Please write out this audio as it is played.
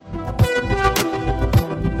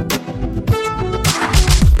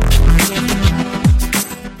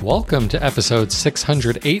Welcome to episode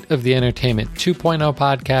 608 of the Entertainment 2.0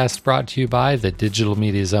 podcast, brought to you by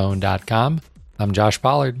thedigitalmediazone.com. I'm Josh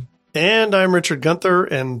Pollard. And I'm Richard Gunther,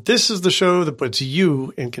 and this is the show that puts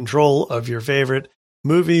you in control of your favorite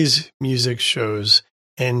movies, music, shows,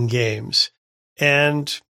 and games.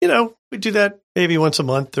 And, we do that maybe once a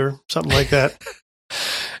month or something like that.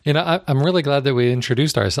 I'm really glad that we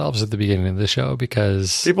introduced ourselves at the beginning of the show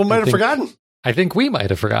because people might have forgotten. I think we might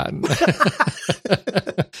have forgotten.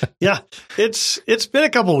 Yeah, it's been a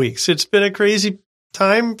couple weeks. It's been a crazy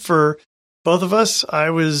time for both of us.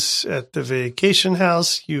 I was at the vacation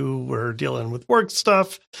house. You were dealing with work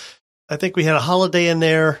stuff. I think we had a holiday in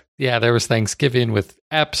there. Yeah, there was Thanksgiving with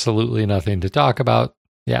absolutely nothing to talk about.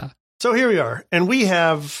 Yeah. So here we are, and we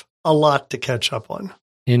have a lot to catch up on.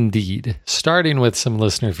 Indeed. Starting with some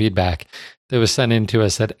listener feedback that was sent in to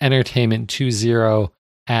us at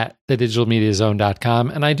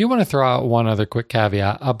entertainment20@thedigitalmediazone.com. And I do want to throw out one other quick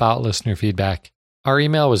caveat about listener feedback. Our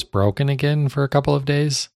email was broken again for a couple of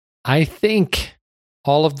days. I think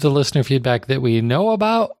all of the listener feedback that we know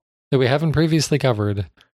about that we haven't previously covered,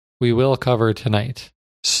 we will cover tonight.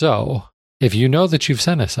 So if you know that you've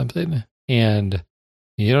sent us something and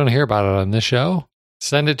you don't hear about it on this show,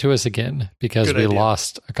 send it to us again because we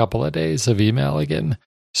lost a couple of days of email again.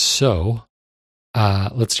 So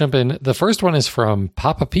let's jump in. The first one is from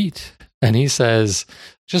Papa Pete, and he says,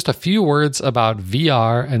 just a few words about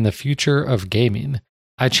VR and the future of gaming.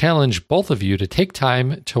 I challenge both of you to take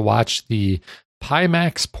time to watch the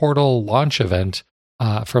Pimax Portal launch event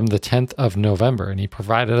from the 10th of November. And he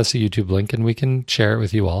provided us a YouTube link, and we can share it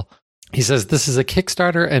with you all. He says, this is a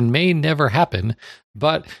Kickstarter and may never happen,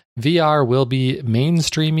 but VR will be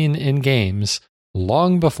mainstreaming in games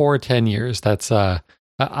long before 10 years. That's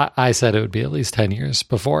I said it would be at least 10 years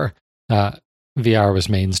before VR was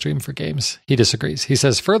mainstream for games. He disagrees. He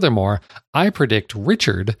says, furthermore, I predict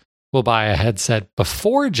Richard will buy a headset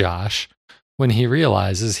before Josh when he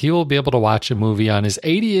realizes he will be able to watch a movie on his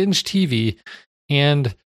 80-inch TV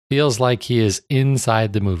and feels like he is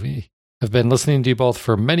inside the movie. I've been listening to you both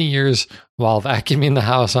for many years while vacuuming the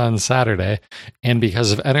house on Saturday, and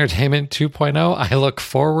because of Entertainment 2.0, I look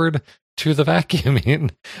forward to the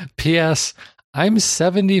vacuuming. P.S. I'm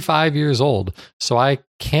 75 years old, so I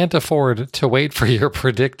can't afford to wait for your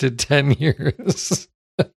predicted 10 years.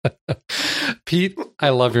 Pete, I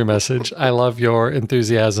love your message. I love your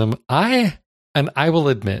enthusiasm. I will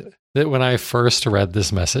admit that when I first read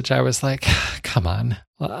this message, I was like, come on,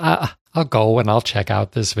 I'll go and I'll check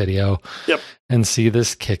out this video and see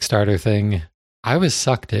this Kickstarter thing. I was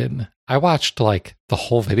sucked in. I watched like the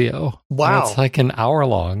whole video. Wow. It's like an hour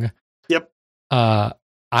long. Yep.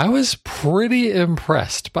 I was pretty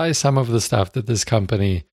impressed by some of the stuff that this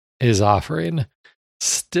company is offering.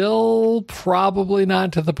 Still probably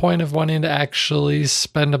not to the point of wanting to actually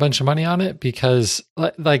spend a bunch of money on it because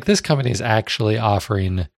like this company is actually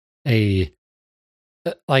offering it's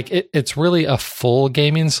really a full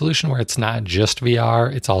gaming solution where it's not just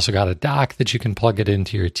VR. It's also got a dock that you can plug it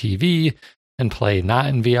into your TV and play not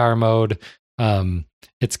in VR mode.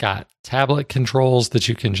 It's got tablet controls that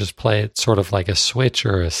you can just play it sort of like a Switch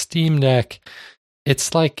or a Steam Deck.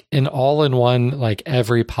 It's like an all-in-one, like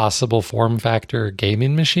every possible form factor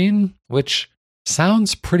gaming machine, which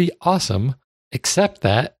sounds pretty awesome, except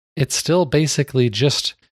that it's still basically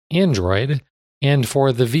just Android. And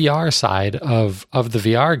for the VR side of the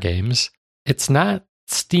VR games, it's not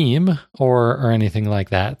Steam or anything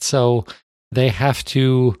like that. So they have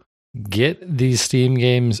to get these Steam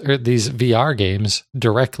games or these VR games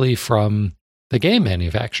directly from the game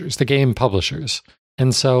manufacturers, the game publishers.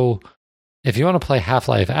 And so if you want to play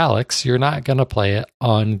Half-Life Alyx, you're not going to play it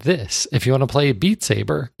on this. If you want to play Beat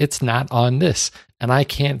Saber, it's not on this. And I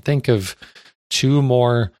can't think of two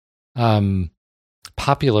more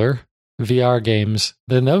popular VR games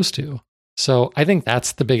than those two. So I think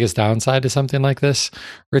that's the biggest downside to something like this.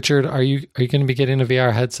 Richard, are you going to be getting a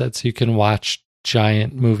VR headset so you can watch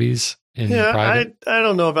giant movies in private? I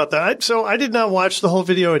don't know about that. So I did not watch the whole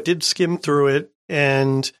video. I did skim through it.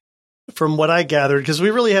 And from what I gathered, because we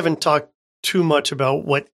really haven't talked too much about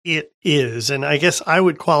what it is. And I guess I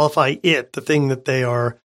would qualify it, the thing that they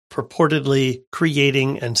are purportedly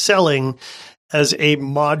creating and selling, as a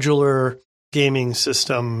modular gaming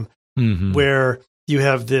system where you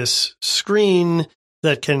have this screen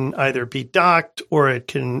that can either be docked or it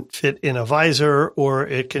can fit in a visor or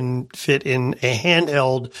it can fit in a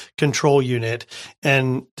handheld control unit.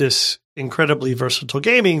 And this incredibly versatile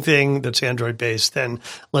gaming thing that's Android based then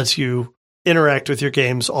lets you interact with your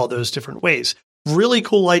games all those different ways. Really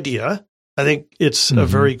cool idea. I think it's a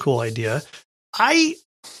very cool idea. I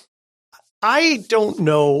don't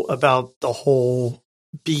know about the whole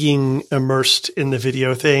being immersed in the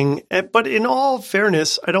video thing. But in all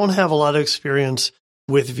fairness, I don't have a lot of experience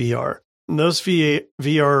with VR. And those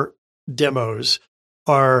VR demos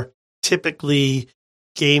are typically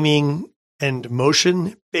gaming and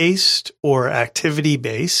motion based or activity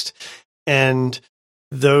based. And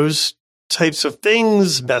those types of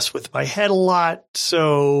things mess with my head a lot.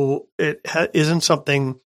 So it isn't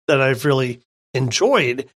something that I've really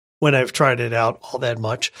enjoyed when I've tried it out all that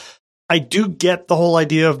much. I do get the whole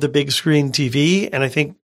idea of the big screen TV, and I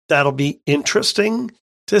think that'll be interesting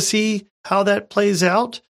to see how that plays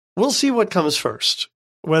out. We'll see what comes first,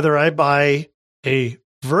 whether I buy a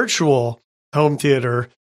virtual home theater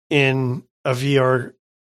in a VR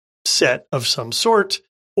set of some sort,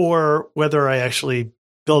 or whether I actually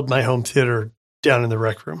build my home theater down in the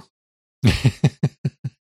rec room.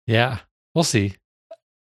 Yeah, we'll see.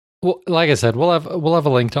 Well, like I said, we'll have a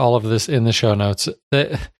link to all of this in the show notes.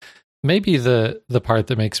 Maybe the part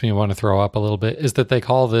that makes me want to throw up a little bit is that they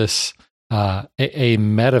call this a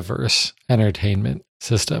metaverse entertainment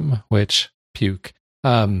system, which puke.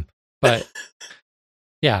 But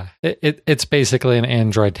yeah, it's basically an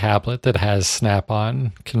Android tablet that has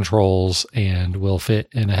Snap-on controls and will fit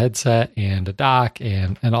in a headset and a dock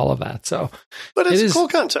and all of that. So, but it's a cool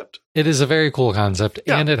concept. It is a very cool concept,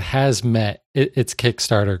 and it has met its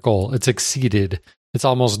Kickstarter goal. It's exceeded. It's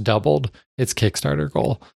almost doubled its Kickstarter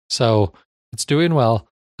goal. So it's doing well,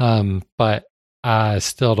 but I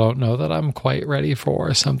still don't know that I'm quite ready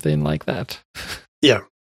for something like that. Yeah.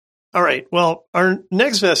 All right. Well, our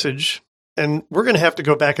next message, and we're going to have to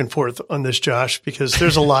go back and forth on this, Josh, because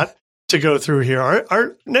there's a lot to go through here.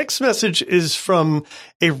 Our next message is from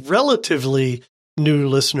a relatively new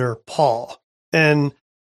listener, Paul. And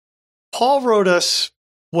Paul wrote us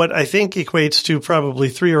what I think equates to probably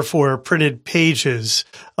 3 or 4 printed pages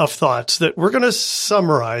of thoughts that we're going to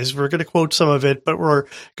summarize. We're going to quote some of it, but we're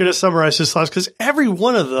going to summarize his thoughts because every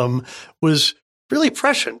one of them was really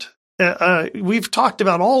prescient. We've talked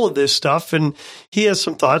about all of this stuff, and he has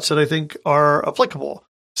some thoughts that I think are applicable.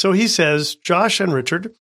 So he says, Josh and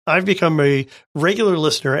Richard, I've become a regular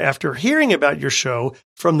listener after hearing about your show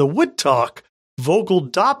from the Wood Talk Vogel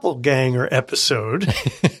Doppelganger episode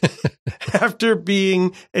after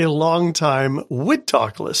being a longtime Wood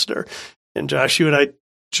Talk listener. And Josh, you and I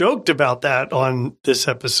joked about that on this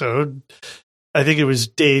episode. I think it was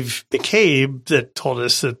Dave McCabe that told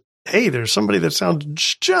us that, hey, there's somebody that sounds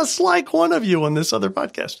just like one of you on this other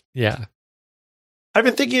podcast. Yeah. I've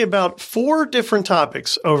been thinking about 4 different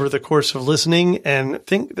topics over the course of listening and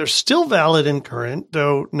think they're still valid and current,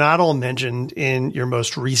 though not all mentioned in your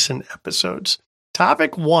most recent episodes.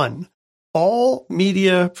 Topic 1, all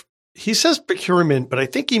media, he says procurement, but I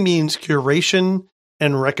think he means curation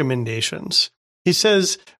and recommendations. He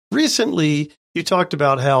says, recently you talked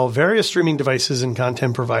about how various streaming devices and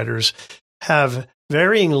content providers have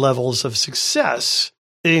varying levels of success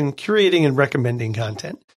in curating and recommending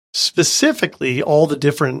content. Specifically, all the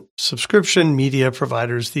different subscription media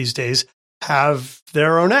providers these days have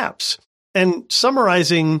their own apps. And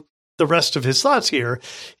summarizing the rest of his thoughts here,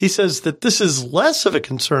 he says that this is less of a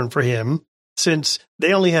concern for him since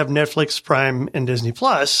they only have Netflix, Prime, and Disney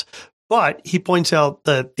Plus. But he points out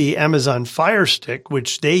that the Amazon Fire Stick,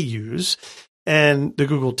 which they use, and the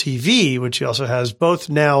Google TV, which he also has, both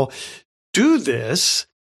now do this.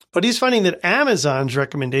 But he's finding that Amazon's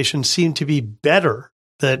recommendations seem to be better,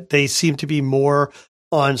 that they seem to be more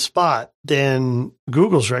on spot than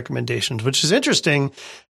Google's recommendations, which is interesting.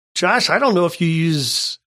 Josh, I don't know if you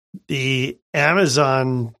use the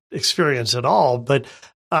Amazon experience at all, but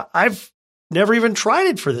I've never even tried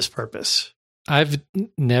it for this purpose. I've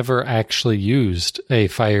never actually used a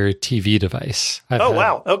Fire TV device.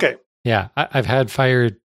 Wow. Okay. Yeah, I've had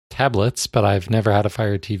Fire tablets, but I've never had a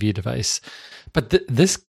Fire TV device. But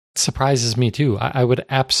this surprises me too. I would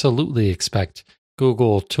absolutely expect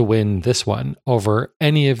Google to win this one over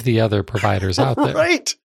any of the other providers out there.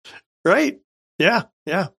 Right.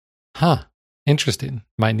 Yeah. Huh. Interesting.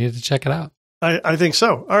 Might need to check it out. I think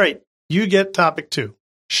so. All right. You get topic 2.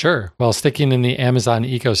 Sure. Well, sticking in the Amazon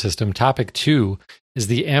ecosystem, topic 2 is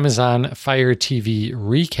the Amazon Fire TV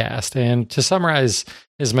recast. And to summarize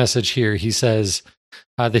his message here, he says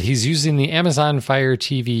that he's using the Amazon Fire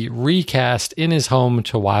TV recast in his home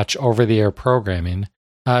to watch over-the-air programming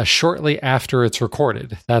shortly after it's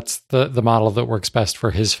recorded. That's the model that works best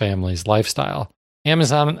for his family's lifestyle.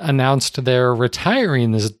 Amazon announced they're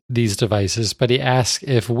retiring these devices, but he asked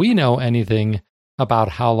if we know anything about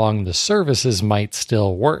how long the services might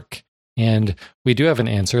still work. And we do have an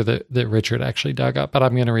answer that Richard actually dug up, but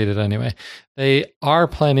I'm going to read it anyway. They are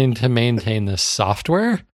planning to maintain this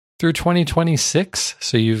software through 2026.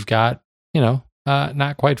 So you've got,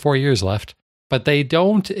 not quite 4 years left. But they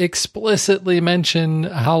don't explicitly mention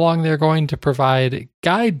how long they're going to provide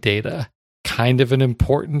guide data. Kind of an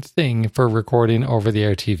important thing for recording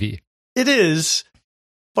over-the-air TV. It is,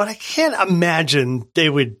 but I can't imagine they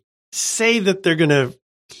would say that they're going to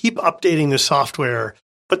keep updating the software,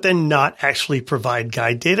 but then not actually provide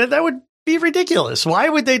guide data. That would be ridiculous. Why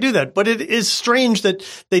would they do that? But it is strange that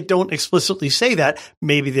they don't explicitly say that.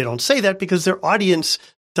 Maybe they don't say that because their audience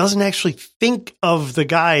doesn't actually think of the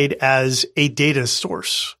guide as a data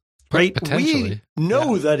source, right? Potentially. We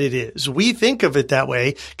know that it is. We think of it that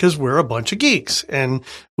way because we're a bunch of geeks and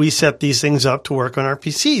we set these things up to work on our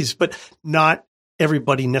PCs, but not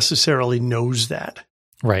everybody necessarily knows that.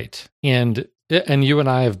 Right. And you and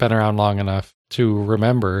I have been around long enough to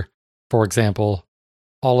remember, for example,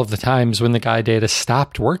 all of the times when the guide data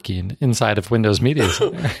stopped working inside of Windows Media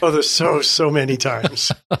Center. Oh, there's so many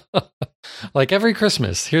times. Like every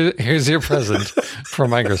Christmas, here's your present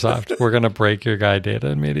from Microsoft. We're going to break your guide data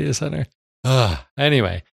in Media Center.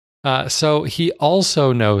 Anyway, so he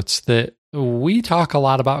also notes that we talk a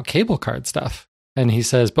lot about cable card stuff. And he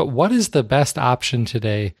says, but what is the best option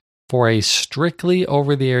today for a strictly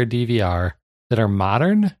over-the-air DVR that are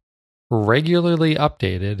modern, regularly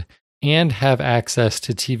updated, and have access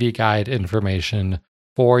to TV guide information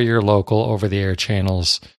for your local over-the-air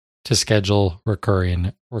channels to schedule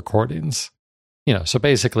recurring recordings? So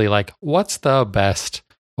basically, like, what's the best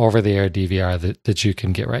over-the-air DVR that you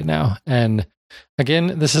can get right now? And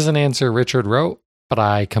again, this is an answer Richard wrote, but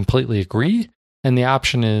I completely agree. And the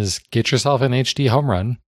option is get yourself an HD home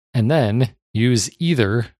run and then use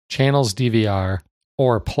either Channels DVR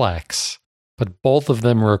or Plex, but both of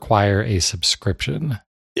them require a subscription.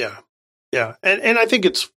 Yeah. And I think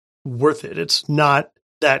it's worth it. It's not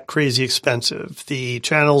that crazy expensive. The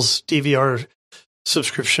Channels DVR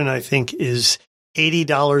subscription, I think, is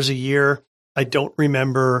 $80 a year. I don't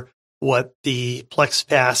remember what the Plex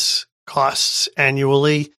Pass costs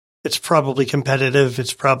annually. It's probably competitive.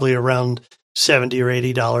 It's probably around $70 or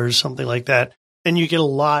 $80, something like that. And you get a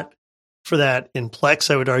lot for that in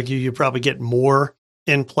Plex. I would argue you probably get more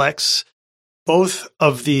in Plex. Both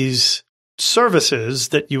of these services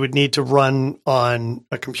that you would need to run on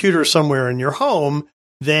a computer somewhere in your home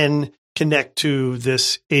then connect to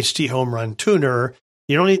this HD Home Run tuner.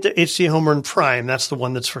 You don't need the HD Home Run Prime. That's the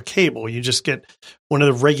one that's for cable. You just get one of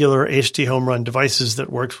the regular HD Home Run devices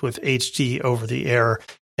that works with HD over-the-air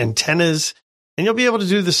antennas, and you'll be able to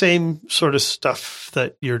do the same sort of stuff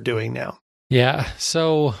that you're doing now. Yeah.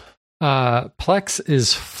 So Plex is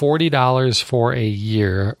 $40 for a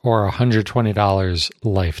year or $120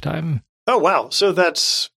 lifetime. Oh, wow. So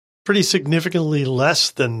that's pretty significantly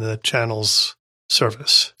less than the Channels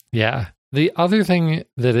service. Yeah. The other thing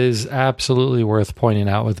that is absolutely worth pointing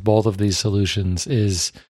out with both of these solutions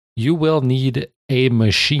is you will need a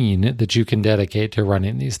machine that you can dedicate to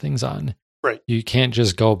running these things on. Right. You can't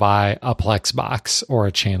just go buy a Plex box or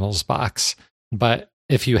a Channels box. But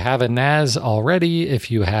if you have a NAS already,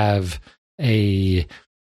 if you have a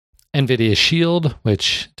NVIDIA Shield,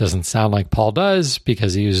 which doesn't sound like Paul does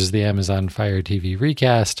because he uses the Amazon Fire TV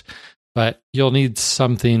Recast, but you'll need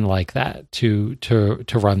something like that to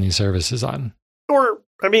run these services on. Or,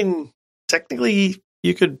 I mean, technically,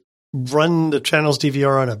 you could run the Channels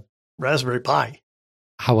DVR on a Raspberry Pi.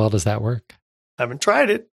 How well does that work? I haven't tried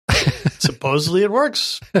it. Supposedly it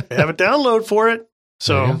works. They have a download for it.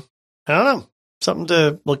 So, I don't know. Something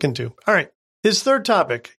to look into. All right. His third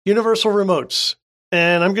topic, universal remotes.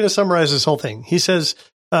 And I'm going to summarize this whole thing. He says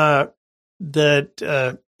that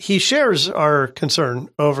he shares our concern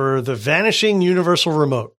over the vanishing universal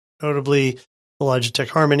remote, notably the Logitech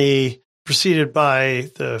Harmony, preceded by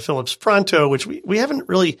the Philips Pronto, which we haven't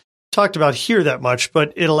really talked about here that much,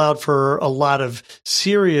 but it allowed for a lot of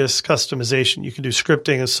serious customization. You can do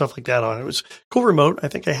scripting and stuff like that on it. It was a cool remote. I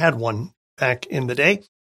think I had one back in the day.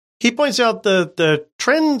 He points out the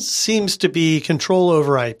trend seems to be control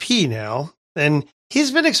over IP now, and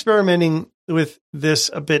he's been experimenting with this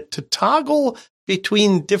a bit to toggle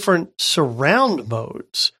between different surround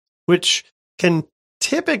modes, which can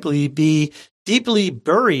typically be deeply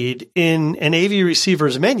buried in an AV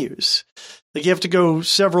receiver's menus. Like you have to go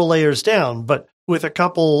several layers down, but with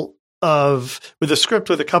a script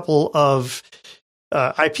with a couple of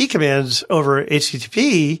IP commands over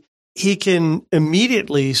HTTP, he can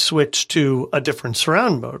immediately switch to a different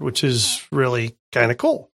surround mode, which is really kind of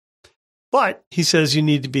cool. But he says you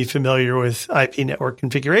need to be familiar with IP network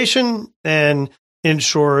configuration and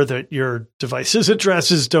ensure that your device's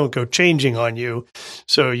addresses don't go changing on you.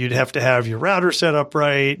 So you'd have to have your router set up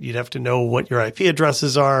right. You'd have to know what your IP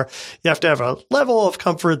addresses are. You have to have a level of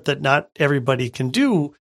comfort that not everybody can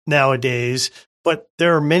do nowadays But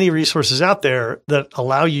there are many resources out there that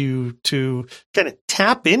allow you to kind of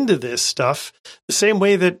tap into this stuff the same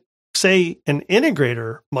way that, say, an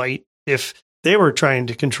integrator might if they were trying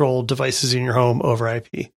to control devices in your home over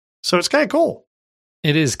IP. So it's kind of cool.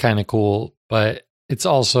 It is kind of cool, but it's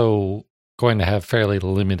also going to have fairly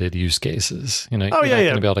limited use cases. You're not going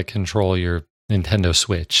to be able to control your Nintendo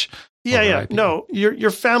Switch. Yeah. No, your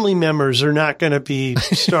family members are not going to be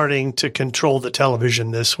starting to control the television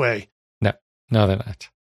this way. No, they're not.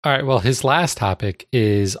 All right. Well, his last topic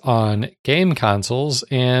is on game consoles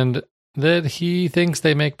and that he thinks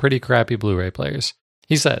they make pretty crappy Blu-ray players.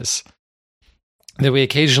 He says that we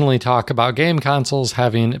occasionally talk about game consoles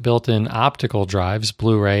having built-in optical drives,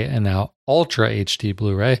 Blu-ray, and now Ultra HD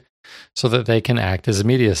Blu-ray, so that they can act as a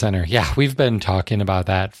media center. Yeah, we've been talking about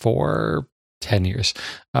that for 10 years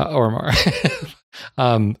or more.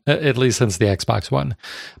 At least since the Xbox One.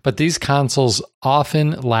 But these consoles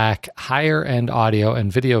often lack higher-end audio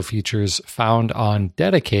and video features found on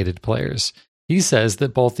dedicated players. He says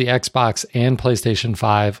that both the Xbox and PlayStation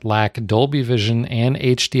 5 lack Dolby Vision and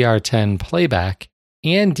HDR10 playback,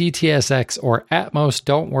 and DTS:X or Atmos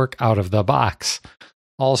don't work out of the box.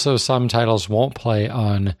 Also, some titles won't play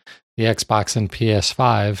on the Xbox and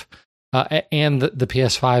PS5, and the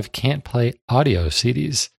PS5 can't play audio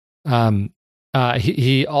CDs.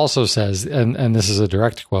 He also says, and this is a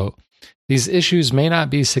direct quote, these issues may not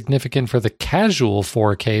be significant for the casual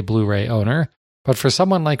 4K Blu-ray owner, but for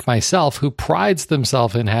someone like myself who prides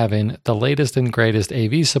themselves in having the latest and greatest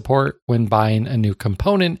AV support when buying a new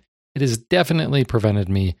component, it has definitely prevented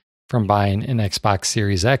me from buying an Xbox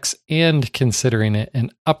Series X and considering it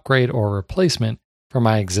an upgrade or replacement for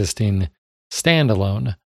my existing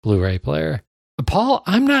standalone Blu-ray player. Paul,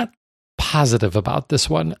 I'm not positive about this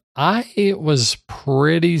one. I was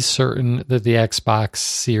pretty certain that the Xbox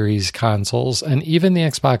Series consoles and even the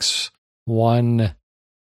Xbox One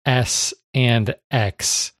S and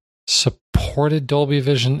X supported Dolby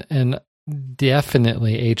Vision and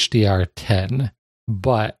definitely HDR10,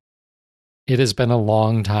 but it has been a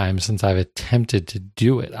long time since I've attempted to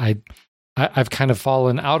do it. I've kind of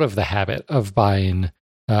fallen out of the habit of buying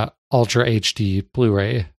Ultra HD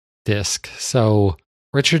Blu-ray disc. So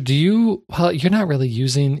Richard, you're not really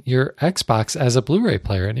using your Xbox as a Blu-ray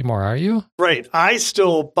player anymore, are you? Right. I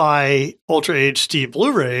still buy Ultra HD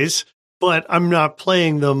Blu-rays, but I'm not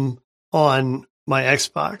playing them on my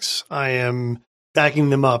Xbox. I am backing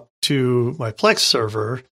them up to my Plex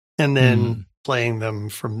server and then playing them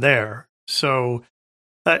from there. So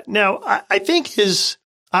now I think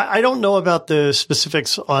I don't know about the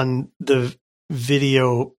specifics on the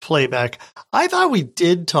video playback. I thought we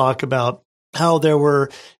did talk about how there were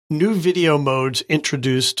new video modes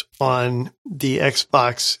introduced on the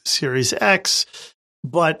Xbox Series X,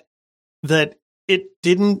 but that it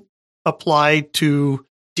didn't apply to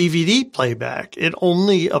DVD playback. It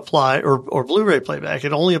only applied, or Blu-ray playback.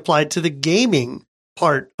 It only applied to the gaming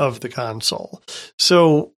part of the console.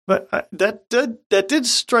 So, but that did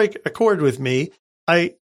strike a chord with me.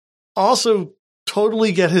 I also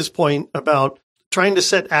totally get his point about trying to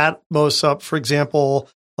set Atmos up, for example,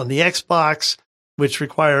 on the Xbox, which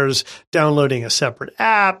requires downloading a separate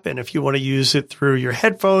app. And if you want to use it through your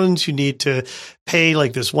headphones, you need to pay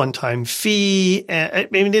like this one-time fee. And I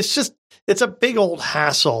mean, it's a big old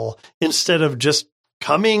hassle instead of just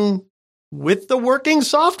coming with the working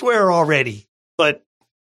software already. But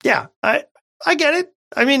yeah, I get it.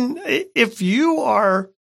 I mean, if you are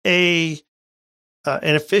an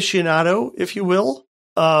aficionado, if you will,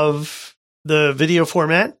 of the video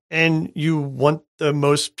format and you want the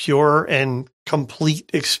most pure and complete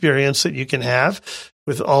experience that you can have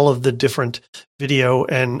with all of the different video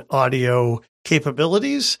and audio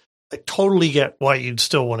capabilities, I totally get why you'd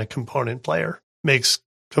still want a component player. Makes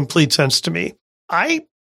complete sense to me. I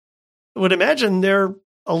would imagine they're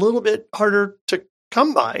a little bit harder to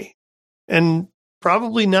come by and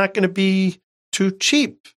probably not going to be too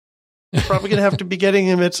cheap. You're probably going to have to be getting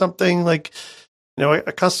them at something like,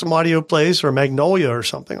 a Custom Audio Place or Magnolia or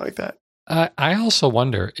something like that. I also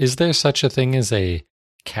wonder, is there such a thing as a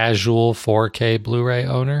casual 4K Blu-ray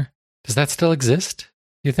owner? Does that still exist,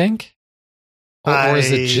 you think? Or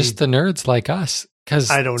is it just the nerds like us?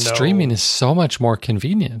 Because I don't know. Streaming is so much more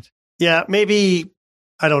convenient. Yeah, maybe,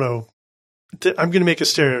 I don't know. I'm going to make a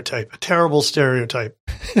stereotype, a terrible stereotype.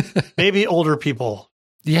 Maybe older people.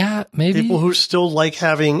 Yeah, maybe. People who still like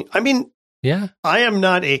having, yeah. I am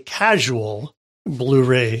not a casual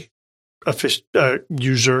Blu-ray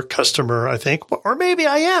user, customer, I think. Or maybe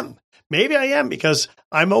I am. Maybe I am because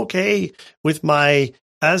I'm okay with my,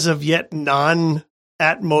 as of yet, non-Apple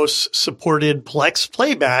Atmos supported Plex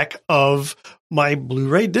playback of my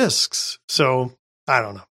Blu-ray discs. So I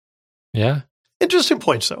don't know. Yeah. Interesting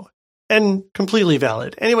points, though, and completely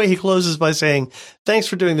valid. Anyway, he closes by saying, "Thanks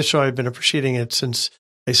for doing the show. I've been appreciating it since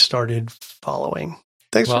I started following."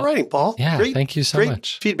 Thanks for writing, Paul. Yeah, thank you so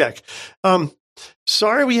much. Feedback.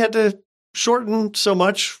 Sorry we had to shorten so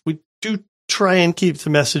much. We do try and keep the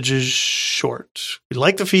messages short. We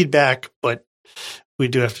like the feedback, but we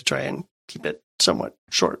do have to try and keep it somewhat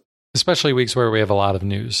short. Especially weeks where we have a lot of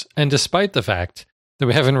news. And despite the fact that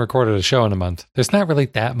we haven't recorded a show in a month, there's not really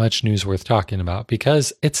that much news worth talking about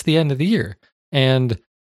because it's the end of the year. And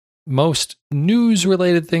most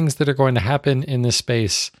news-related things that are going to happen in this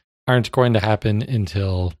space aren't going to happen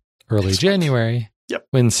until early January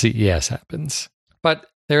when CES happens. But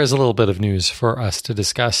there is a little bit of news for us to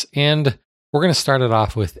discuss, and we're going to start it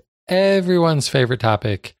off with everyone's favorite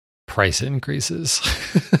topic, price increases.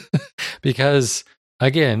 Because,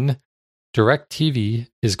 again, DirecTV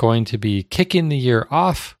is going to be kicking the year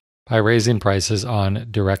off by raising prices on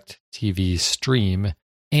DirecTV Stream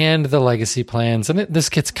and the legacy plans. And this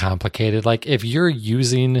gets complicated. Like if you're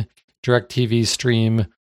using DirecTV Stream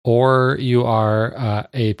or you are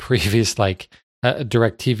a previous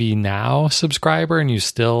DirecTV Now subscriber and you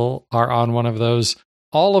still are on one of those,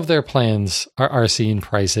 all of their plans are seeing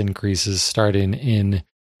price increases starting in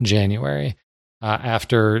January,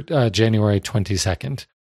 after January 22nd.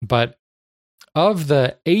 But of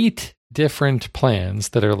the 8 different plans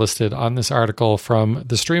that are listed on this article from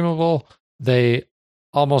The Streamable, they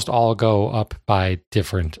almost all go up by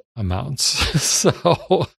different amounts.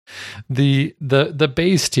 So the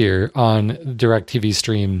base tier on DirecTV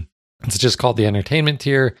Stream, it's just called the entertainment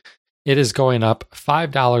tier. It is going up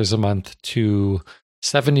 $5 a month to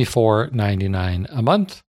 $74.99 a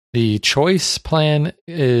month. The choice plan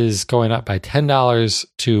is going up by $10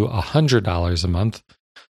 to $100 a month.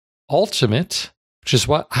 Ultimate, which is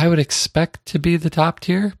what I would expect to be the top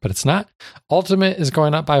tier, but it's not. Ultimate is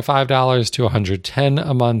going up by $5 to $110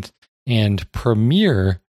 a month, and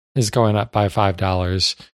Premier is going up by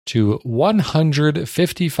 $5 to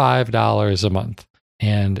 $155 a month.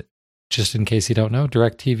 And just in case you don't know,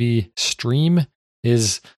 DirecTV Stream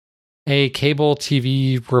is a cable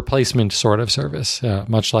TV replacement sort of service,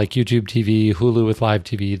 much like YouTube TV, Hulu with live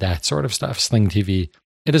TV, that sort of stuff, Sling TV.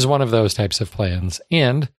 It is one of those types of plans.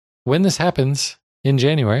 And when this happens in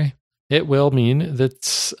January, it will mean that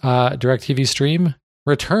DirecTV Stream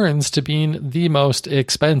returns to being the most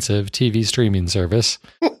expensive TV streaming service,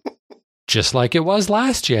 just like it was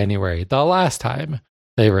last January, the last time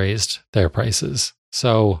they raised their prices.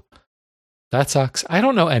 So that sucks. I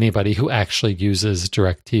don't know anybody who actually uses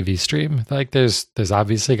DirecTV Stream. Like there's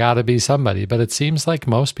obviously got to be somebody, but it seems like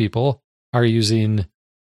most people are using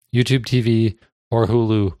YouTube TV or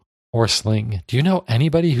Hulu or Sling. Do you know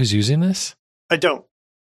anybody who's using this? I don't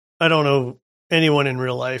know anyone in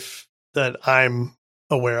real life that I'm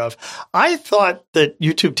aware of. I thought that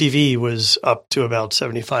YouTube TV was up to about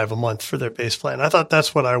 $75 a month for their base plan. I thought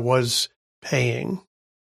that's what I was paying.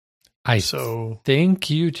 I think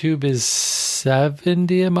YouTube is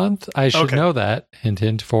 $70 a month. I should know that. Hint,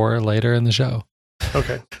 hint for later in the show.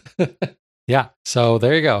 Okay. Yeah. So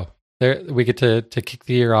there you go. There we get to kick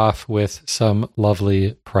the year off with some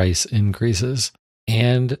lovely price increases.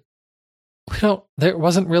 And there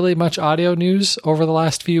wasn't really much audio news over the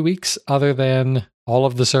last few weeks other than all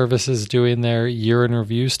of the services doing their year in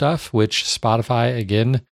review stuff, which Spotify,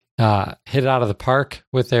 again, hit it out of the park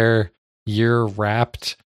with their year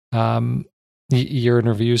wrapped year in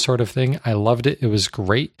review sort of thing. I loved it. It was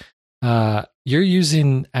great. You're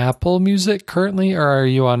using Apple Music currently, or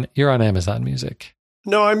you're on Amazon Music?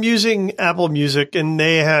 No, I'm using Apple Music, and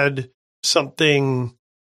they had something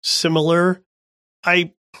similar.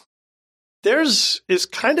 Theirs is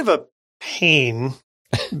kind of a pain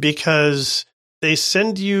because they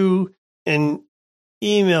send you an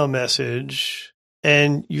email message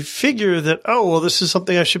and you figure that, oh, well, this is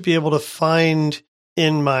something I should be able to find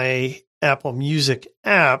in my Apple Music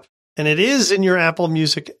app. And it is in your Apple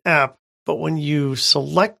Music app, but when you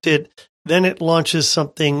select it, then it launches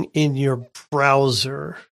something in your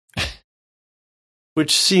browser,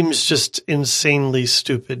 which seems just insanely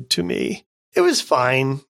stupid to me. It was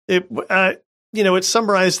fine. It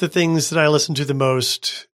summarized the things that I listen to the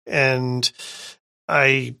most, and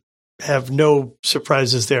I have no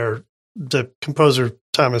surprises there. The composer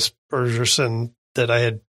Thomas Bergerson that I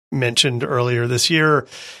had mentioned earlier this year,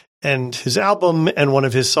 and his album and one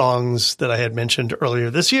of his songs that I had mentioned earlier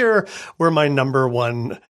this year were my number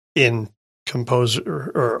one in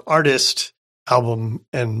composer or artist, album,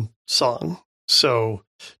 and song. So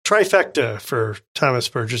trifecta for Thomas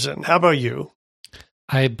Bergerson. How about you?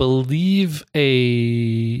 I believe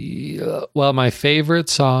my favorite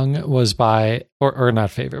song was by, or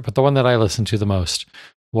not favorite, but the one that I listened to the most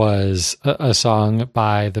was a song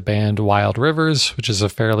by the band Wild Rivers, which is a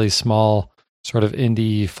fairly small sort of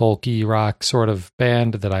indie folky rock sort of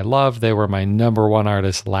band that I love. They were my number one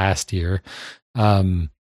artist last year, number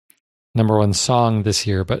one song this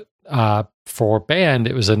year, but for band,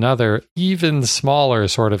 it was another even smaller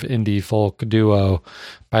sort of indie folk duo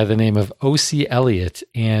by the name of O.C. Elliott.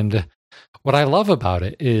 And what I love about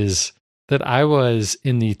it is that I was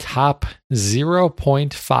in the top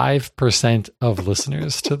 0.5% of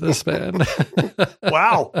listeners to this band.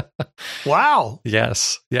 Wow.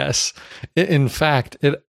 Yes. In fact,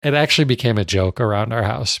 it actually became a joke around our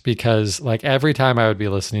house because like every time I would be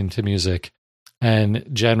listening to music and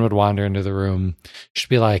Jen would wander into the room, she'd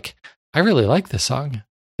be like, I really like this song.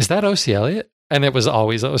 Is that O.C. Elliott? And it was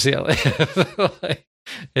always O.C. Elliott. Like,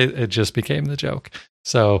 it just became the joke.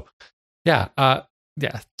 So yeah,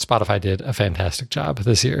 Spotify did a fantastic job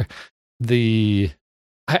this year.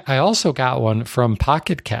 I also got one from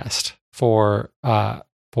Pocket Cast for my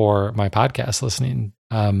podcast listening.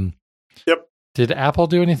 Yep. Did Apple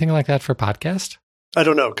do anything like that for podcast? I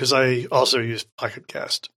don't know, because I also use Pocket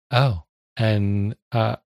Cast. Oh, and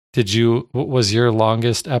was your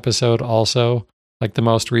longest episode also like the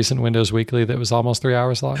most recent Windows Weekly that was almost 3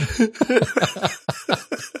 hours long?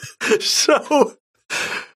 So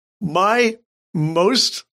my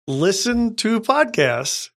most listened to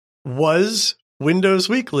podcast was Windows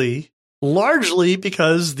Weekly, largely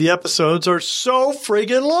because the episodes are so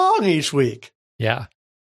friggin' long each week. Yeah.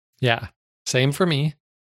 Same for me.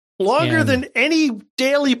 Longer than any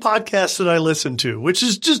daily podcast that I listen to, which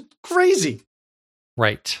is just crazy.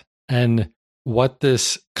 Right. And what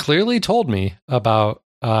this clearly told me about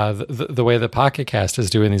the way that Pocket Cast is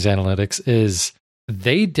doing these analytics is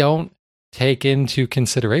they don't take into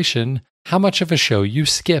consideration how much of a show you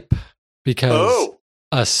skip, because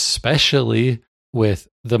especially with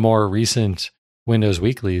the more recent Windows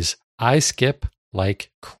Weeklies, I skip like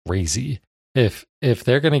crazy. If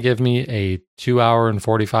they're going to give me a 2 hour and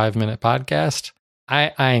 45-minute podcast,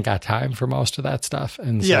 I ain't got time for most of that stuff.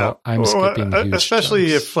 And so I'm skipping huge especially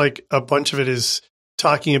chunks. if like a bunch of it is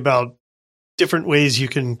talking about different ways you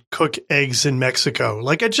can cook eggs in Mexico.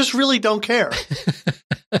 Like, I just really don't care.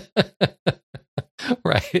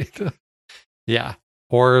 Right. Yeah.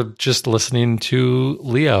 Or just listening to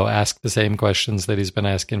Leo ask the same questions that he's been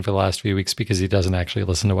asking for the last few weeks because he doesn't actually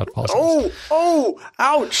listen to what Paul says. Oh,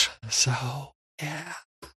 ouch. So, yeah.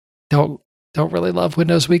 Don't really love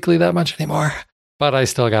Windows Weekly that much anymore. But I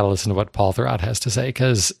still got to listen to what Paul Thurrott has to say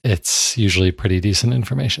because it's usually pretty decent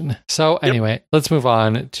information. So anyway, let's move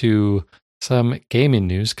on to some gaming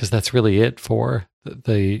news because that's really it for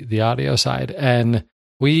the audio side. And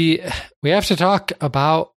we have to talk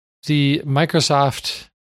about the Microsoft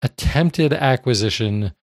attempted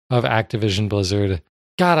acquisition of Activision Blizzard.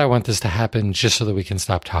 God, I want this to happen just so that we can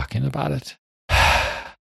stop talking about it.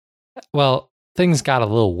 Well, things got a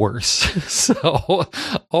little worse. So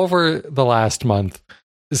over the last month,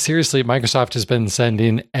 seriously, Microsoft has been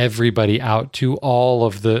sending everybody out to all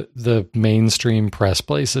of the mainstream press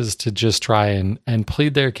places to just try and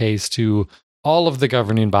plead their case to all of the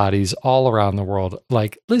governing bodies all around the world.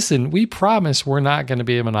 Like, listen, we promise we're not going to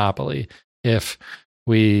be a monopoly if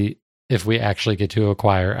we actually get to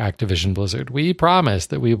acquire Activision Blizzard. We promise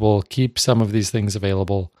that we will keep some of these things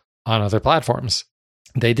available on other platforms.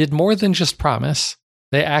 They did more than just promise.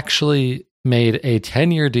 They actually made a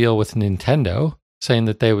 10-year deal with Nintendo, saying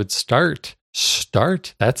that they would start,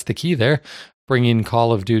 that's the key there, bringing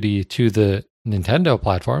Call of Duty to the Nintendo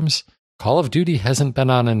platforms. Call of Duty hasn't been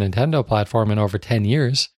on a Nintendo platform in over 10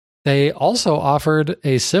 years. They also offered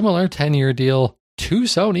a similar 10-year deal to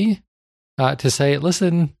Sony to say,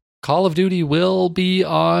 listen, Call of Duty will be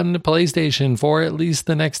on PlayStation for at least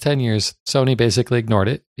the next 10 years. Sony basically ignored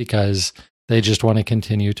it because they just want to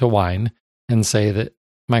continue to whine and say that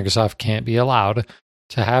Microsoft can't be allowed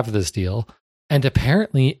to have this deal. And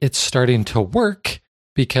apparently it's starting to work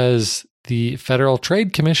because the Federal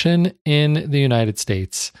Trade Commission in the United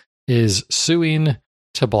States is suing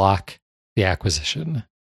to block the acquisition.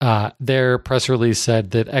 Their press release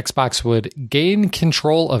said that Xbox would gain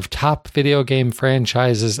control of top video game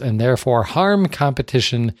franchises and therefore harm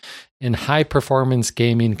competition in high-performance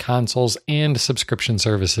gaming consoles and subscription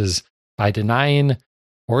services by denying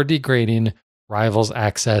or degrading rivals'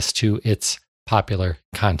 access to its popular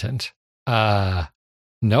content. No,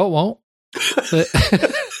 it won't.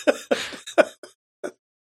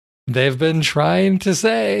 They've been trying to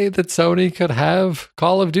say that Sony could have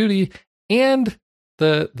Call of Duty, and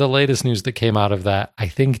the latest news that came out of that, I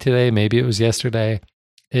think today, maybe it was yesterday,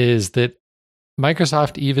 is that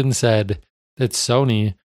Microsoft even said that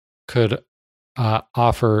Sony could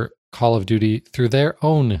offer Call of Duty through their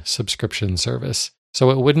own subscription service. So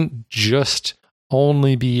it wouldn't just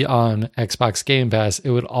only be on Xbox Game Pass, it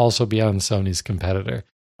would also be on Sony's competitor.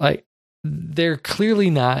 Like, they're clearly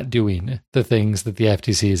not doing the things that the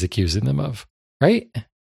FTC is accusing them of, right?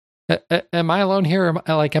 Am I alone here?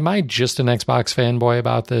 Am I just an Xbox fanboy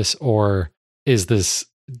about this, or is this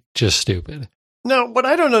just stupid? No, what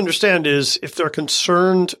I don't understand is if they're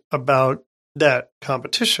concerned about that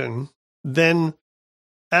competition, then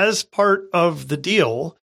as part of the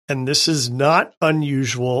deal, and this is not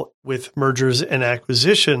unusual with mergers and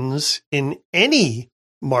acquisitions in any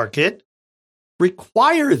market,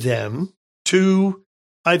 require them to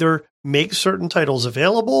either make certain titles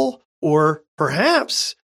available or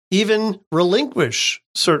perhaps even relinquish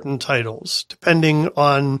certain titles, depending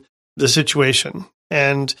on the situation.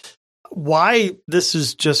 And why this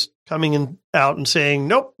is just coming out and saying,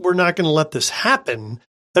 nope, we're not going to let this happen,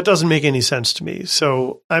 that doesn't make any sense to me.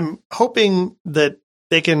 So I'm hoping that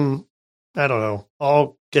they can, I don't know,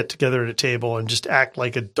 all get together at a table and just act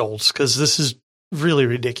like adults, because this is really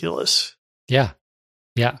ridiculous. Yeah.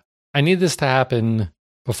 I need this to happen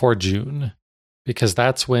before June, because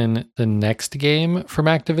that's when the next game from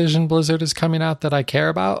Activision Blizzard is coming out that I care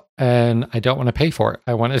about, and I don't want to pay for it.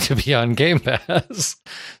 I want it to be on Game Pass.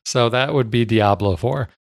 So that would be Diablo 4.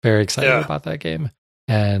 Very excited about that game.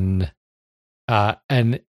 And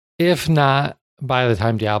if not by the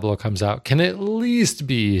time Diablo comes out, can at least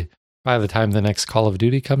be by the time the next Call of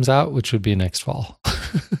Duty comes out, which would be next fall.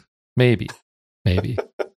 Maybe.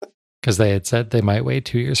 Because they had said they might wait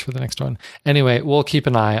 2 years for the next one. Anyway, we'll keep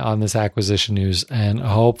an eye on this acquisition news and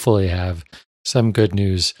hopefully have some good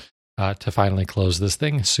news to finally close this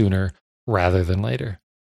thing sooner rather than later.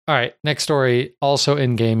 All right, next story, also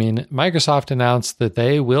in gaming. Microsoft announced that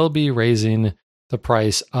they will be raising the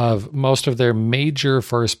price of most of their major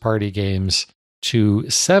first-party games to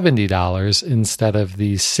 $70 instead of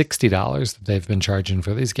the $60 that they've been charging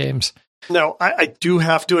for these games. Now, I do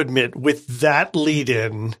have to admit, with that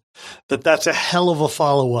lead-in, that's a hell of a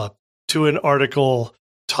follow-up to an article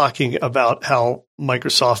talking about how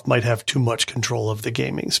Microsoft might have too much control of the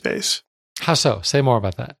gaming space. How so? Say more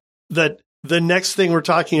about that. That the next thing we're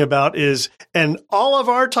talking about is, and all of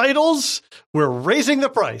our titles, we're raising the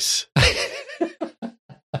price.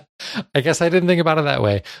 I guess I didn't think about it that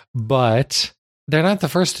way, but they're not the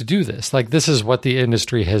first to do this. Like, this is what the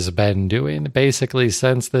industry has been doing. Basically,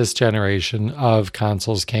 since this generation of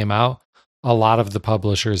consoles came out, a lot of the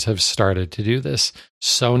publishers have started to do this.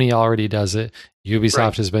 Sony already does it.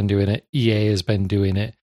 Ubisoft has been doing it. EA has been doing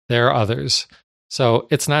it. There are others. So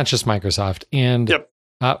it's not just Microsoft. And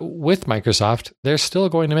with Microsoft, they're still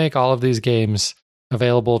going to make all of these games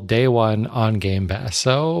available day one on Game Pass.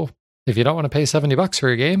 So if you don't want to pay $70 for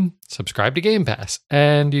a game, subscribe to Game Pass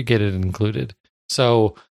and you get it included.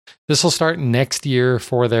 So this will start next year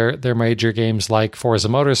for their major games like Forza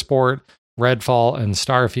Motorsport, Redfall, and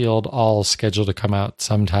Starfield, all scheduled to come out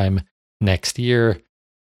sometime next year.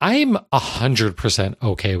 I'm 100%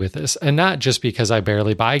 okay with this, and not just because I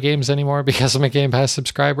barely buy games anymore because I'm a Game Pass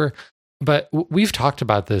subscriber, but we've talked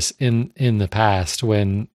about this in the past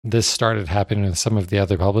when this started happening with some of the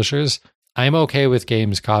other publishers. I'm okay with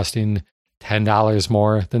games costing $10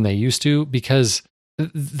 more than they used to, because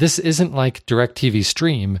this isn't like DirecTV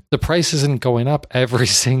Stream. The price isn't going up every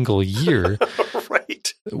single year.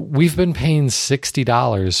 Right. We've been paying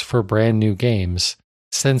 $60 for brand new games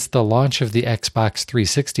since the launch of the Xbox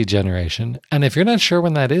 360 generation. And if you're not sure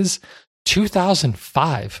when that is,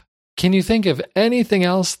 2005. Can you think of anything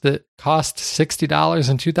else that cost $60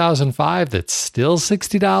 in 2005 that's still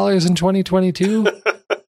 $60 in 2022?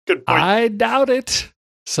 Good point. I doubt it.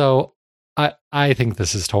 So I think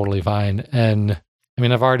this is totally fine. And I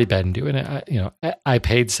mean, I've already been doing it. I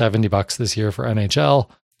paid $70 this year for NHL.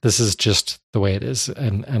 This is just the way it is.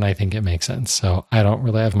 And I think it makes sense. So I don't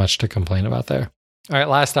really have much to complain about there. All right,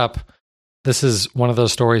 last up. This is one of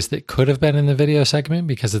those stories that could have been in the video segment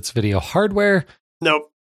because it's video hardware.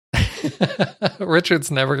 Nope. Richard's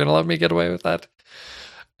never going to let me get away with that.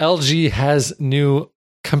 LG has new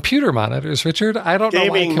computer monitors. Richard, I don't know why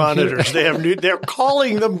gaming monitors. They have new. They're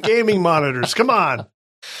calling them gaming monitors. Come on.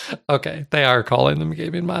 Okay, they are calling them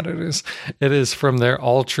gaming monitors. It is from their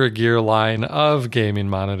Ultra Gear line of gaming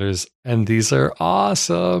monitors, and these are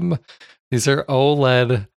awesome. These are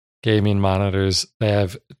OLED gaming monitors. They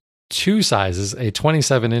have two sizes, a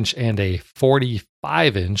 27-inch and a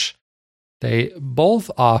 45-inch. They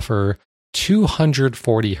both offer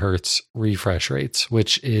 240 hertz refresh rates,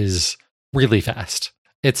 which is really fast.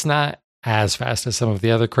 It's not as fast as some of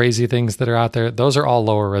the other crazy things that are out there. Those are all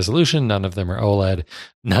lower resolution. None of them are OLED.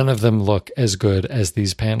 None of them look as good as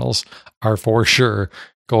these panels are for sure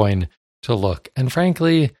going to look. And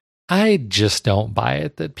frankly, I just don't buy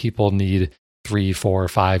it that people need 3, 4,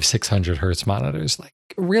 5, 600 hertz monitors. Like,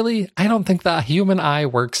 really? I don't think the human eye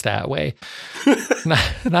works that way.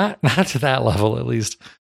 not to that level, at least.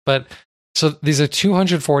 But so these are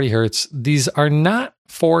 240 hertz. These are not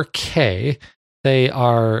 4K. They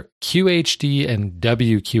are QHD and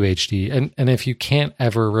WQHD. And if you can't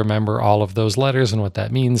ever remember all of those letters and what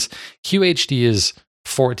that means, QHD is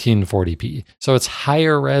 1440p. So it's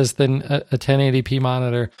higher res than a 1080p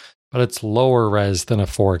monitor, but it's lower res than a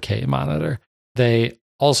 4K monitor. They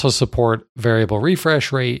also support variable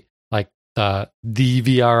refresh rate, like the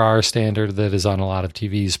DVRR standard that is on a lot of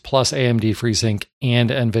TVs, plus AMD FreeSync and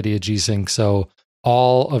NVIDIA G-Sync. So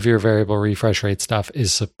all of your variable refresh rate stuff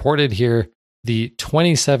is supported here. The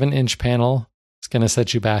 27-inch panel is going to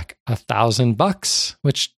set you back $1,000,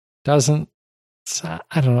 which doesn't,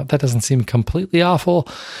 I don't know, that doesn't seem completely awful.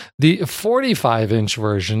 The 45-inch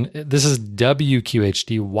version, this is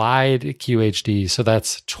WQHD, wide QHD, so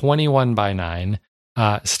that's 21 by 9,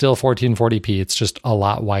 still 1440p. It's just a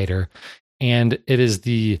lot wider. And it is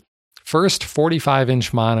the first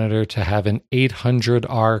 45-inch monitor to have an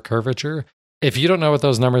 800R curvature. If you don't know what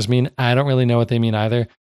those numbers mean, I don't really know what they mean either.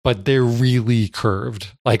 But they're really curved.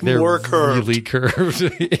 Like they're really curved.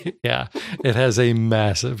 Yeah, it has a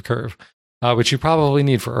massive curve, which you probably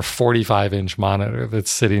need for a 45-inch monitor that's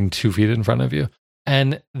sitting 2 feet in front of you.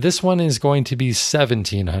 And this one is going to be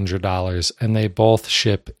 $1,700, and they both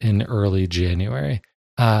ship in early January.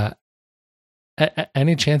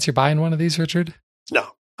 Any chance you're buying one of these, Richard?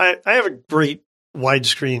 No. I have a great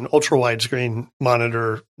widescreen, ultra widescreen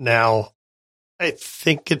monitor now. I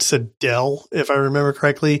think it's a Dell, if I remember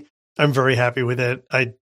correctly. I'm very happy with it.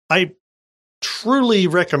 I truly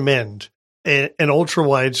recommend an ultra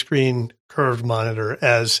widescreen curved monitor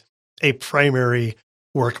as a primary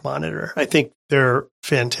work monitor. I think they're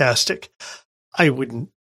fantastic. I wouldn't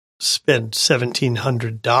spend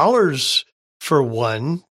 $1,700 for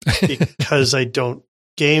one because I don't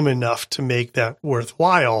game enough to make that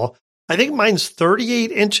worthwhile. I think mine's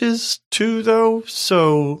 38 inches too, though,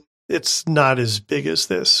 so it's not as big as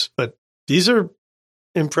this, but these are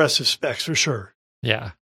impressive specs for sure.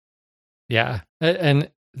 Yeah. Yeah. And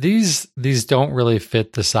these don't really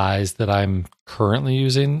fit the size that I'm currently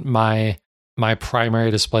using. My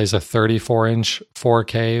primary display is a 34-inch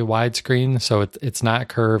 4K widescreen, so it's not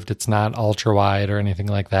curved, it's not ultra wide or anything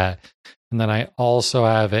like that. And then I also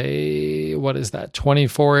have a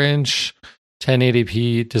 24-inch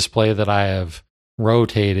 1080p display that I have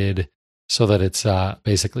rotated so that it's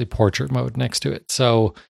basically portrait mode next to it.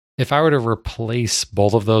 So if I were to replace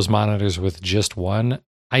both of those monitors with just one,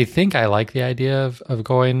 I think I like the idea of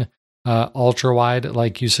going ultra wide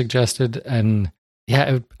like you suggested. And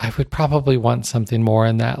yeah, I would probably want something more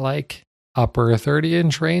in that like upper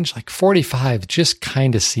 30-inch range. Like 45 just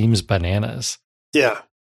kind of seems bananas. Yeah.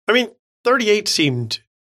 I mean, 38 seemed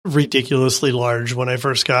ridiculously large when I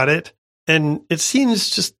first got it. And it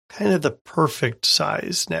seems just kind of the perfect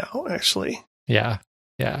size now, actually. Yeah.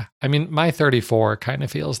 Yeah. I mean, my 34 kind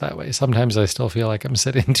of feels that way. Sometimes I still feel like I'm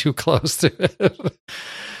sitting too close to it.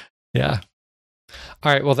 Yeah.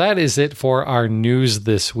 All right. Well, that is it for our news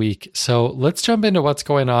this week. So let's jump into what's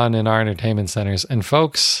going on in our entertainment centers. And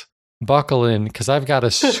folks, buckle in because I've got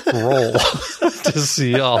to scroll to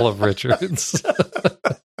see all of Richard's.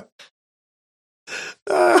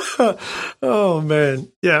 Oh,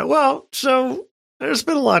 man. Yeah. Well, so there's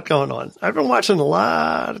been a lot going on. I've been watching a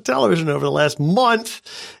lot of television over the last month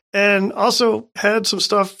and also had some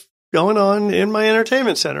stuff going on in my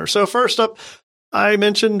entertainment center. So first up, I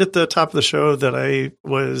mentioned at the top of the show that I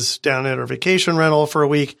was down at our vacation rental for a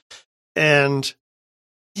week. And,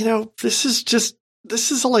 you know, this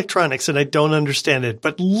is electronics and I don't understand it.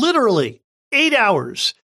 But literally 8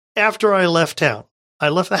 hours after I left town, I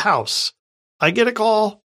left the house, I get a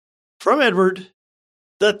call from Edward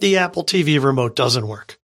that the Apple TV remote doesn't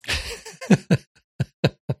work.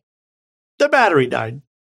 The battery died.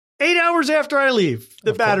 8 hours after I leave,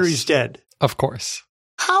 the battery's dead. Of course.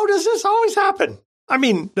 How does this always happen? I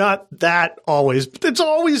mean, not that always, but it's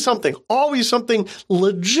always something. Always something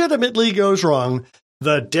legitimately goes wrong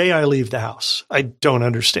the day I leave the house. I don't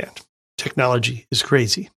understand. Technology is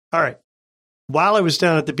crazy. All right. While I was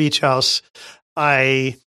down at the beach house,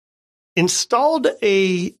 I installed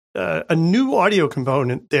a new audio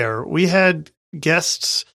component there. We had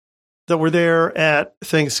guests that were there at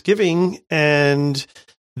Thanksgiving, and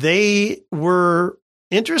they were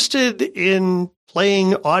interested in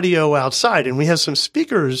playing audio outside, and we have some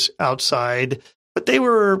speakers outside, but they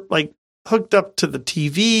were like hooked up to the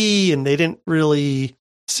TV and they didn't really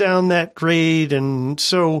sound that great. And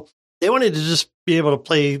so they wanted to just be able to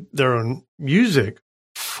play their own music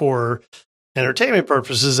for entertainment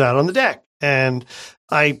purposes out on the deck. And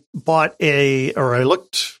I I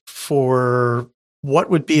looked for what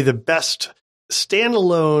would be the best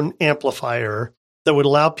standalone amplifier that would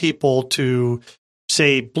allow people to,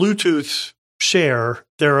 say, Bluetooth share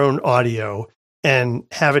their own audio and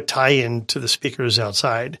have it tie in to the speakers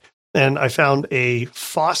outside. And I found a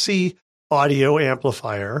Fosi audio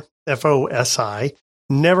amplifier, FOSI.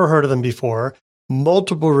 Never heard of them before.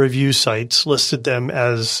 Multiple review sites listed them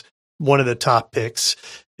as one of the top picks.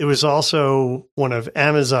 It was also one of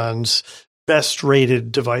Amazon's best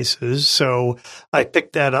rated devices. So I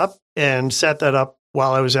picked that up and set that up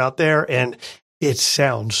while I was out there, and it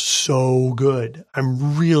sounds so good.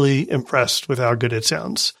 I'm really impressed with how good it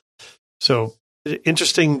sounds. So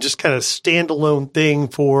interesting, just kind of standalone thing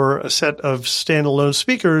for a set of standalone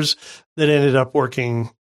speakers that ended up working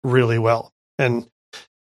really well. And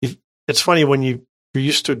it's funny when you're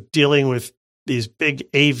used to dealing with these big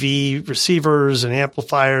AV receivers and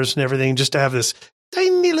amplifiers and everything, just to have this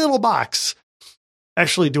tiny little box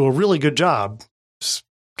actually do a really good job. It's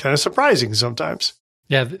kind of surprising sometimes.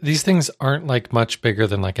 Yeah, these things aren't like much bigger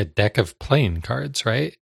than like a deck of playing cards,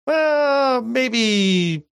 right? Well,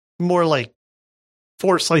 maybe more like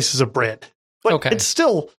 4 slices of bread. But okay. It's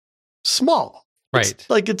still small. Right.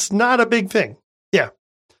 It's not a big thing. Yeah.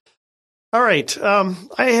 All right. I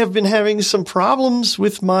have been having some problems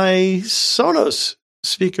with my Sonos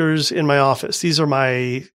speakers in my office. These are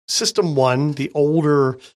my System 1, the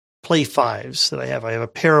older Play 5s that I have. I have a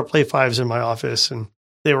pair of Play 5s in my office, and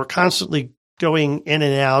they were constantly going in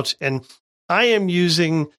and out. And I am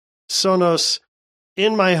using Sonos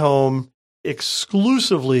in my home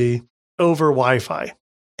exclusively over Wi-Fi.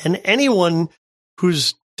 And anyone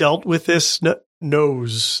who's dealt with this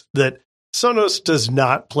knows that Sonos does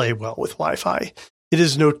not play well with Wi-Fi. It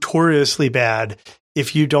is notoriously bad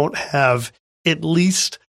if you don't have at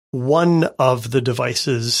least one of the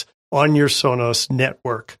devices on your Sonos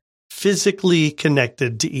network physically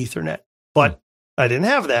connected to Ethernet. But I didn't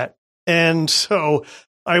have that. And so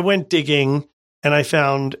I went digging and I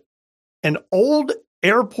found an old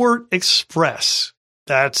Airport Express.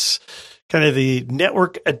 That's kind of the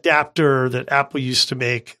network adapter that Apple used to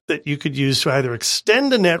make that you could use to either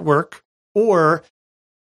extend a network or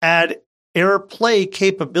add AirPlay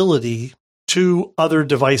capability to other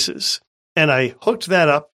devices. And I hooked that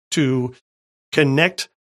up to connect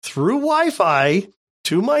through Wi-Fi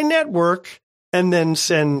to my network and then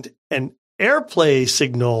send an AirPlay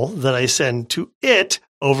signal that I send to it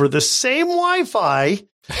over the same Wi-Fi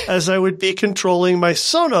as I would be controlling my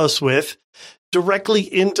Sonos with, directly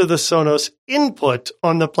into the Sonos input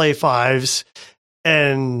on the Play 5s.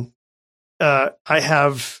 And I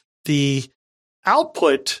have the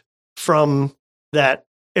output from that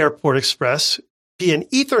Airport Express be an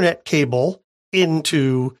Ethernet cable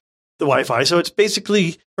into the Wi-Fi. So it's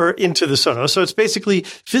basically, or into the Sonos. So it's basically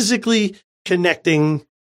physically connecting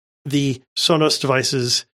the Sonos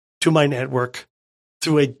devices to my network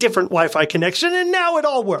through a different Wi-Fi connection. And now it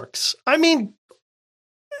all works. I mean,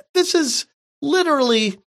 this is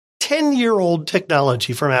literally 10-year-old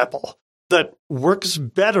technology from Apple that works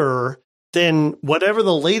better than whatever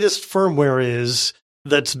the latest firmware is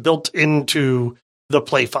that's built into the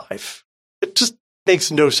Play 5. It just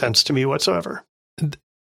makes no sense to me whatsoever.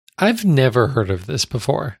 I've never heard of this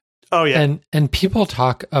before. Oh, yeah. And people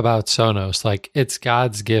talk about Sonos like it's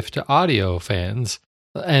God's gift to audio fans.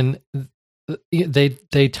 And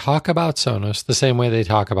they talk about Sonos the same way they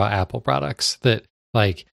talk about Apple products, that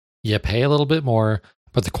like you pay a little bit more,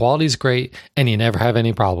 but the quality's great and you never have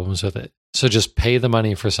any problems with it. So just pay the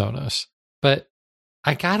money for Sonos. But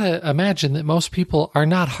I gotta imagine that most people are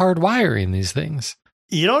not hardwiring these things.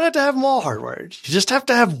 You don't have to have them all hardwired. You just have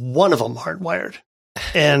to have one of them hardwired.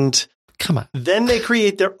 And come on. Then they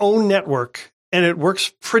create their own network and it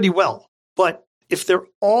works pretty well. But if they're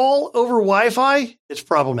all over Wi-Fi, it's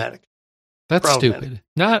problematic. That's stupid.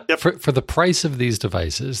 Not for the price of these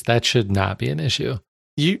devices, that should not be an issue.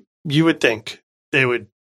 You would think they would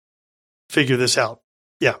figure this out.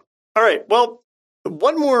 Yeah. All right. Well,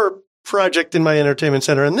 one more project in my entertainment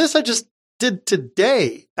center, and this I just did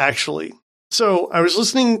today, actually. So I was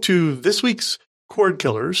listening to this week's Cord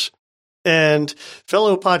Killers, and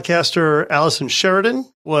fellow podcaster Allison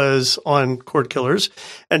Sheridan was on Cord Killers,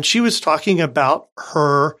 and she was talking about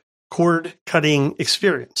her cord cutting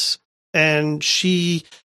experience. And she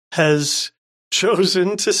has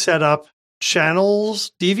chosen to set up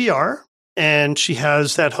Channels DVR, and she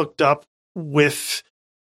has that hooked up with,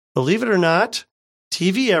 believe it or not,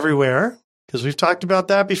 TV Everywhere, because we've talked about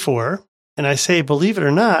that before. And I say believe it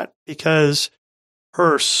or not because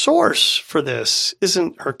her source for this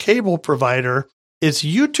isn't her cable provider, it's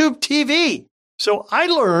YouTube TV. So I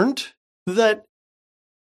learned that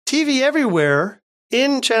TV Everywhere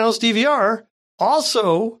in Channels DVR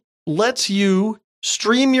also lets you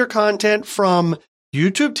stream your content from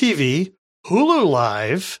YouTube TV, Hulu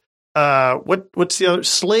Live, what's the other?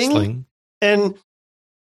 Sling. And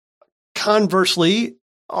conversely,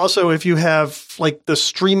 also if you have like the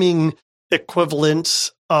streaming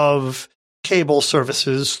equivalents of cable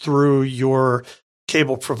services through your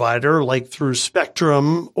cable provider, like through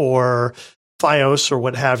Spectrum or Fios or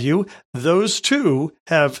what have you, those too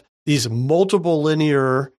have these multiple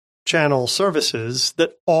linear channel services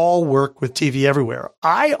that all work with TV Everywhere.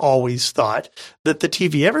 I always thought that the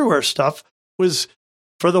TV Everywhere stuff was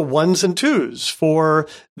for the ones and twos, for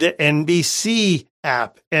the NBC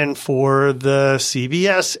app and for the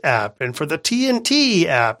CBS app and for the TNT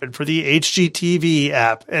app and for the HGTV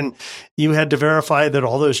app. And you had to verify that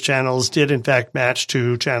all those channels did in fact match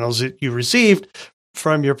to channels that you received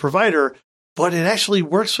from your provider. But it actually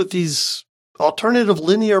works with these alternative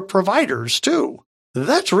linear providers too.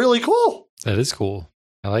 That's really cool. That is cool.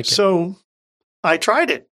 I like it. So I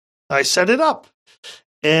tried it. I set it up.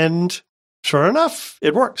 And sure enough,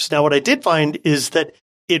 it works. Now, what I did find is that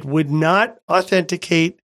it would not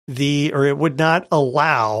authenticate or it would not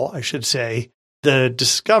allow, I should say, the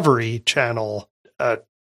Discovery Channel,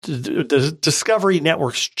 the Discovery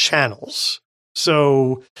Network's channels.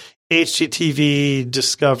 So HGTV,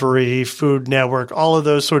 Discovery, Food Network, all of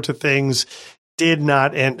those sorts of things did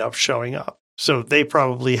not end up showing up. So they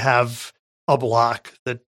probably have a block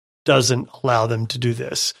that doesn't allow them to do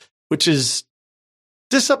this, which is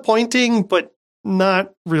disappointing, but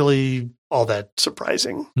not really all that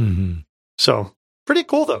surprising. Mm-hmm. So pretty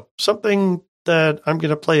cool, though. Something that I'm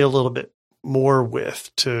going to play a little bit more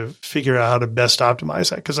with to figure out how to best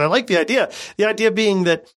optimize that. Because I like the idea. The idea being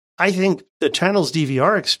that I think the Channels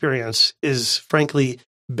DVR experience is frankly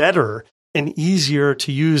better and easier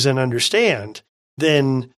to use and understand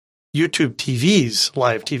than YouTube TV's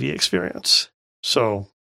live TV experience. So,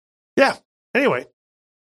 yeah. Anyway.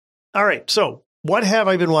 All right. So, what have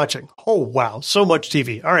I been watching? Oh, wow. So much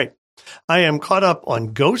TV. All right. I am caught up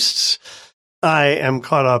on Ghosts. I am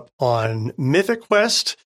caught up on Mythic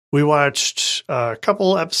Quest. We watched a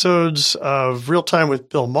couple episodes of Real Time with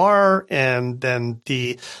Bill Maher, and then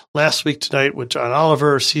the Last Week Tonight with John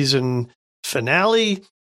Oliver season finale.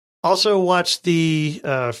 Also watched the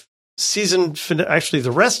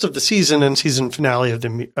the rest of the season and season finale of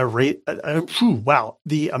the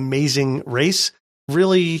The Amazing Race.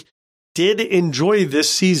 Really did enjoy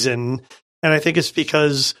this season, and I think it's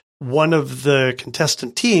because one of the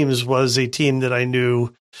contestant teams was a team that I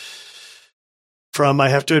knew from, I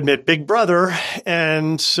have to admit, Big Brother.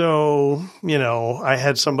 And so, I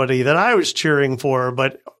had somebody that I was cheering for,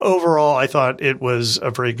 but overall, I thought it was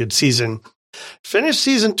a very good season. Finished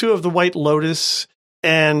season 2 of The White Lotus.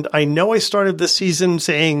 And I know I started this season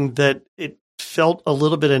saying that it felt a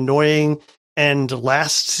little bit annoying and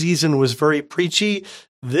last season was very preachy.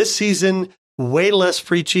 This season, way less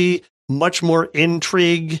preachy, much more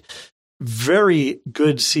intrigue, very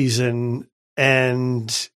good season.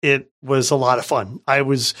 And it was a lot of fun. I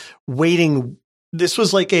was waiting. This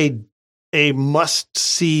was like a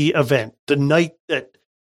must-see event. The night that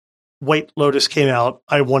White Lotus came out,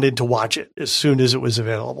 I wanted to watch it as soon as it was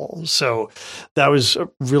available. So that was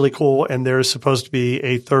really cool. And there is supposed to be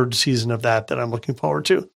a third season of that I'm looking forward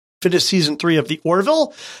to. Finished season 3 of The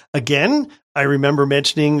Orville. Again, I remember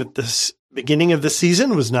mentioning that the beginning of the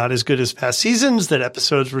season was not as good as past seasons, that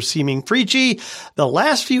episodes were seeming preachy. The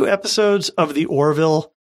last few episodes of The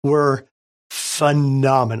Orville were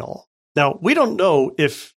phenomenal. Now, we don't know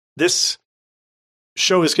if this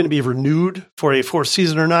show is going to be renewed for a 4th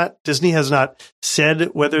season or not. Disney has not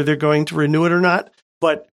said whether they're going to renew it or not,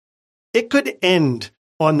 but it could end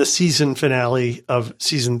on the season finale of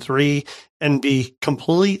season 3 and be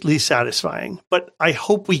completely satisfying. But I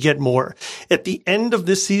hope we get more. At the end of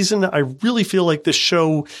this season, I really feel like the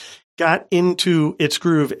show got into its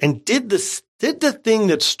groove and did the thing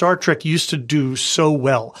that Star Trek used to do so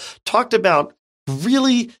well. Talked about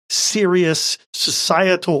really serious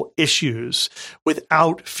societal issues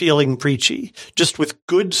without feeling preachy, just with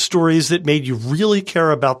good stories that made you really care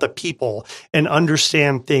about the people and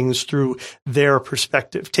understand things through their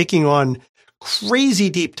perspective, taking on crazy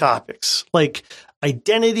deep topics like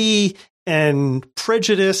identity and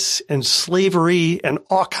prejudice and slavery and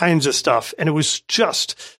all kinds of stuff. And it was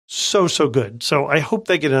just so good. So I hope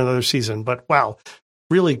they get another season. But wow,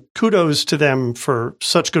 really kudos to them for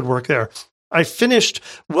such good work there. I finished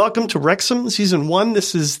Welcome to Wrexham season 1.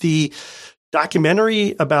 This is the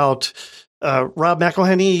documentary about Rob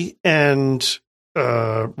McElhenney and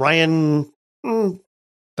Ryan.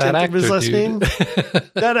 That actor, his last name.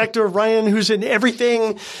 That actor Ryan, who's in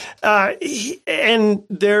everything, and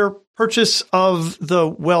their purchase of the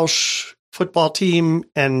Welsh football team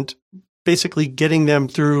and basically getting them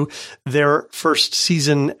through their first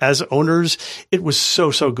season as owners. It was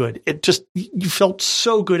so good. It just, you felt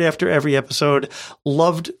so good after every episode.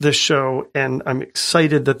 Loved the show, and I'm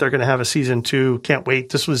excited that they're going to have a season 2. Can't wait.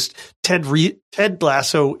 This was Ted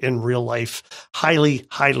Lasso in real life. Highly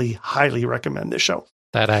recommend this show.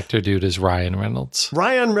 That actor dude is Ryan Reynolds.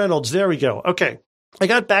 Ryan Reynolds. There we go. Okay. I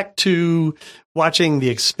got back to watching The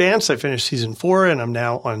Expanse. I finished season 4 and I'm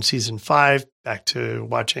now on season 5. Back to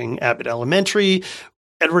watching Abbott Elementary.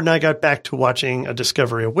 Edward and I got back to watching A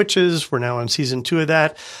Discovery of Witches. We're now on season 2 of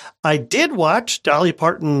that. I did watch Dolly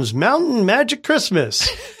Parton's Mountain Magic Christmas.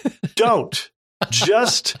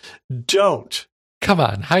 Just don't. Come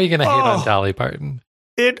on. How are you going to hate on Dolly Parton?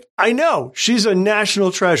 I know she's a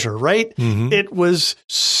national treasure, right? Mm-hmm. It was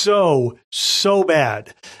so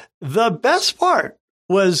bad. The best part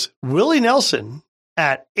was Willie Nelson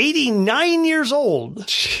at 89 years old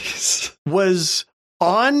was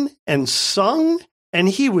on and sung, and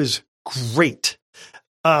he was great.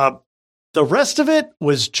 The rest of it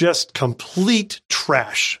was just complete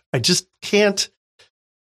trash. I just can't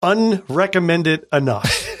unrecommend it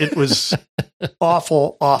enough. It was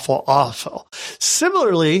awful.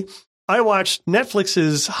 Similarly, I watched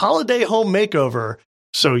Netflix's Holiday Home Makeover,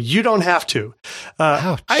 so you don't have to.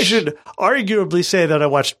 I should arguably say that I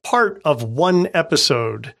watched part of one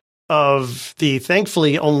episode of the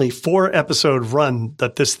thankfully only 4-episode run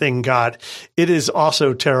that this thing got. It is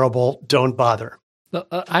also terrible. Don't bother.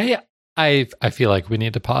 I feel like we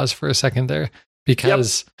need to pause for a second there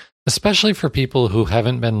because especially for people who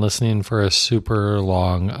haven't been listening for a super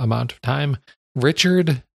long amount of time,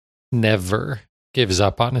 Richard never gives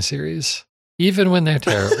up on a series, even when they're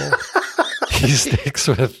terrible. He sticks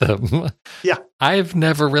with them. Yeah. I've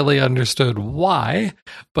never really understood why,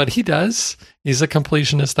 but he does. He's a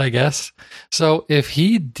completionist, I guess. So if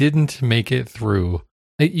he didn't make it through,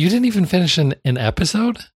 you didn't even finish an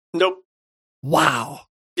episode? Nope. Wow.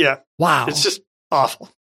 Yeah. Wow. It's just awful.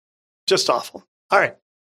 Just awful. All right.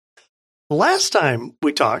 Last time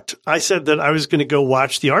we talked, I said that I was going to go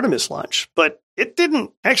watch the Artemis launch, but it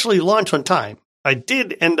didn't actually launch on time. I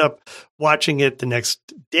did end up watching it the next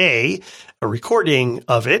day, a recording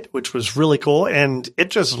of it, which was really cool. And it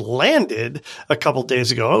just landed a couple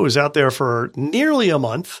days ago. It was out there for nearly a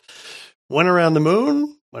month, went around the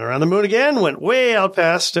moon again, went way out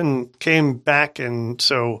past and came back. And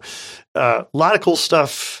so a lot of cool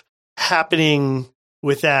stuff happening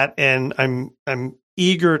with that. And I'm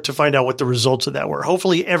eager to find out what the results of that were.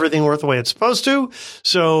 Hopefully everything worked the way it's supposed to.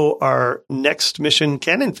 So our next mission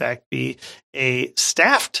can in fact be a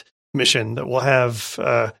staffed mission that will have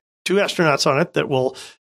 2 astronauts on it that will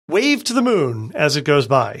wave to the moon as it goes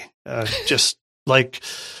by, just like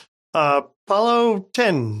Apollo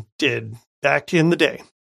 10 did back in the day.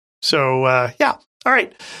 So yeah. All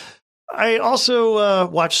right. I also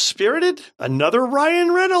watched Spirited, another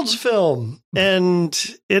Ryan Reynolds film, and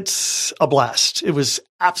it's a blast. It was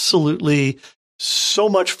absolutely so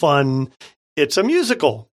much fun. It's a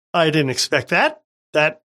musical. I didn't expect that.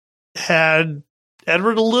 That had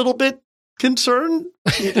Edward a little bit concerned.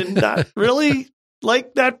 He did not really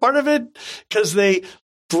like that part of it because they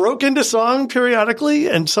broke into song periodically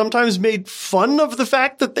and sometimes made fun of the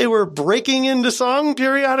fact that they were breaking into song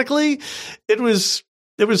periodically. It was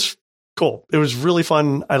cool. It was really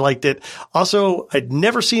fun. I liked it. Also, I'd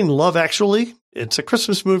never seen Love Actually. It's a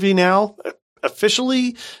Christmas movie now.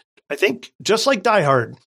 Officially, I think, just like Die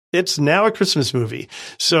Hard, it's now a Christmas movie.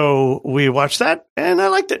 So we watched that, and I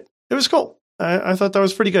liked it. It was cool. I thought that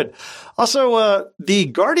was pretty good. Also, the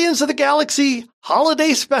Guardians of the Galaxy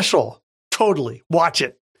Holiday Special. Totally. Watch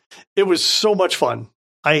it. It was so much fun.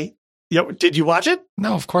 Did you watch it?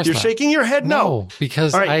 No, of course You're not. shaking your head no.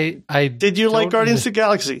 Because right. I did you like Guardians of the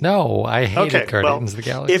Galaxy? No, I hated Guardians of the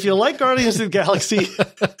Galaxy. If you like Guardians of the Galaxy,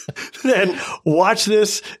 then watch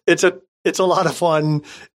this. It's a lot of fun.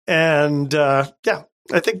 And yeah,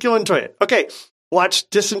 I think you'll enjoy it. Okay, watch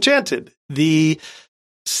Disenchanted, the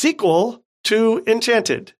sequel to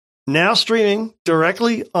Enchanted, now streaming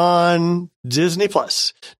directly on Disney+.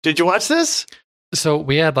 Did you watch this? So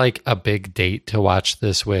we had like a big date to watch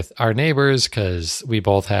this with our neighbors because we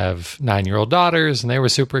both have 9-year-old daughters and they were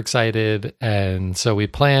super excited. And so we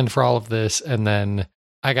planned for all of this. And then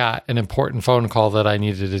I got an important phone call that I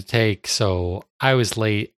needed to take. So I was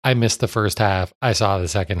late. I missed the first half. I saw the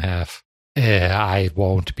second half. I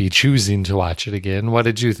won't be choosing to watch it again. What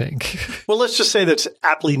did you think? Well, let's just say that's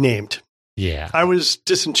aptly named. Yeah. I was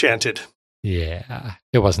disenchanted. Yeah,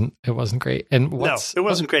 it wasn't great. And no, it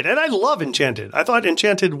wasn't great. And I love Enchanted. I thought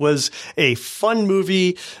Enchanted was a fun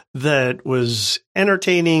movie that was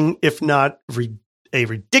entertaining, if not a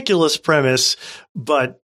ridiculous premise,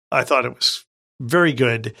 but I thought it was very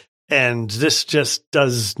good. And this just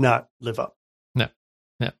does not live up. No,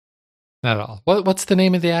 not at all. What's the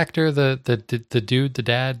name of the actor? The dude, the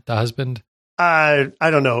dad, the husband? I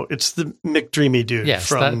don't know. It's the McDreamy dude. Yes,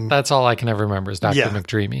 that's all I can ever remember is Dr.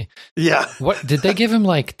 McDreamy. Yeah. What did they give him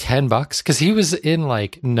like $10? Because he was in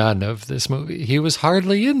like none of this movie. He was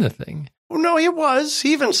hardly in the thing. No, he was.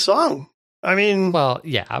 He even sung. I mean, well,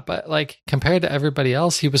 yeah, but like compared to everybody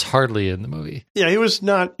else, he was hardly in the movie. Yeah, he was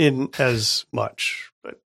not in as much.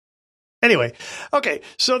 But anyway, okay.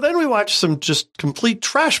 So then we watched some just complete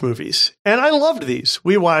trash movies, and I loved these.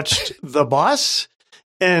 We watched The Boss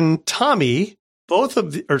and Tammy, both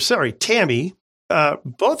of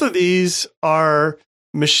these are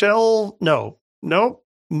Michelle.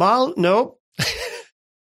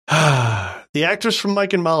 The actress from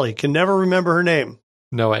Mike and Molly, can never remember her name.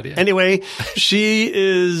 No idea. Anyway,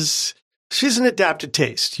 she's an adapted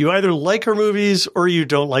taste. You either like her movies or you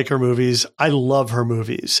don't like her movies. I love her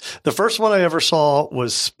movies. The first one I ever saw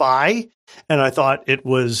was Spy, and I thought it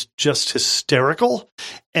was just hysterical.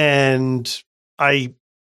 And I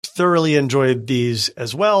thoroughly enjoyed these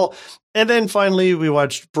as well. And then finally we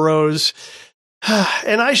watched Bros.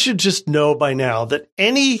 And I should just know by now that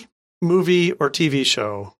any movie or TV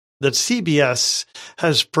show that CBS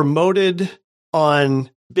has promoted on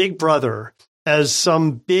Big Brother as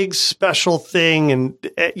some big special thing, and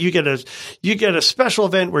you get a special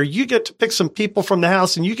event where you get to pick some people from the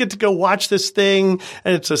house and you get to go watch this thing,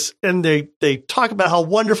 and they talk about how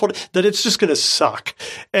wonderful that it's just going to suck.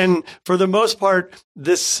 And for the most part,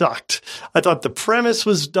 this sucked. I thought the premise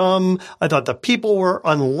was dumb. I thought the people were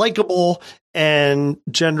unlikable, and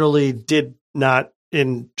generally did not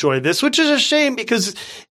enjoy this, which is a shame because,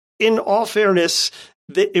 in all fairness,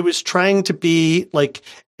 it was trying to be like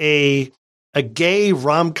a gay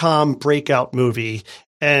rom-com breakout movie,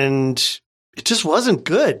 and it just wasn't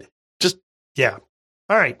good. Yeah.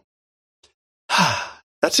 All right.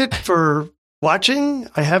 That's it for watching.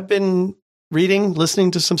 I have been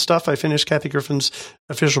listening to some stuff. I finished Kathy Griffin's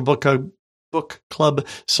official book club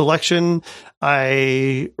selection.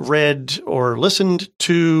 I read or listened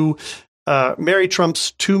to Mary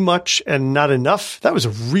Trump's Too Much and Not Enough. That was a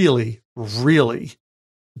really, really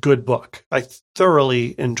good book. I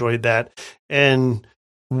thoroughly enjoyed that and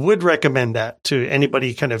would recommend that to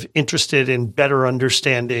anybody kind of interested in better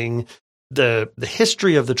understanding the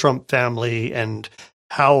history of the Trump family and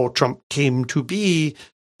how Trump came to be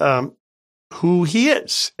who he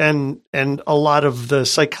is, and a lot of the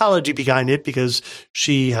psychology behind it, because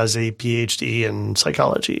she has a PhD in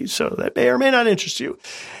psychology. So that may or may not interest you.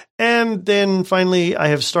 And then finally, I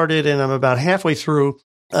have started, and I'm about halfway through,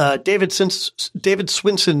 David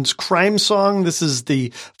Swinson's Crime Song. This is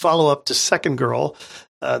the follow-up to Second Girl,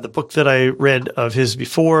 the book that I read of his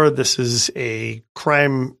before. This is a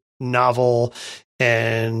crime novel,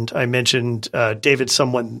 and I mentioned David,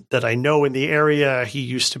 someone that I know in the area. He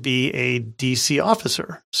used to be a DC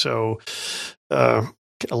officer, so a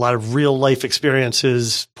lot of real-life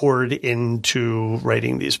experiences poured into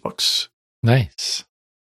writing these books. Nice.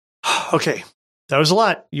 Okay, that was a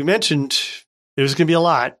lot. You mentioned it was going to be a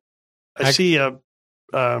lot. I see a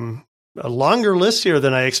longer list here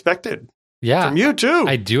than I expected. Yeah. From you too.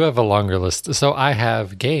 I do have a longer list. So I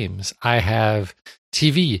have games. I have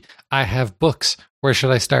TV. I have books. Where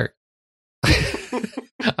should I start?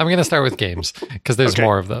 I'm going to start with games because there's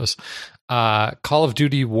more of those. Call of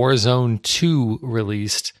Duty Warzone 2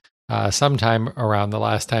 released sometime around the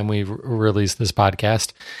last time we released this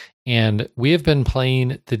podcast. And we have been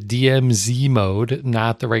playing the DMZ mode,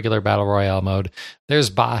 not the regular Battle Royale mode.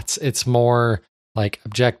 There's bots. It's more like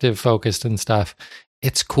objective focused and stuff.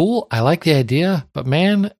 It's cool. I like the idea, but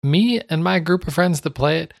man, me and my group of friends that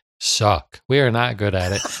play it suck. We are not good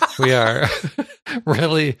at it. We are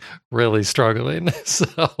really, really struggling.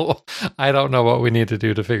 So I don't know what we need to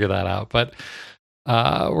do to figure that out, but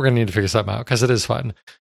we're going to need to figure something out because it is fun.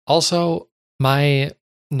 Also, my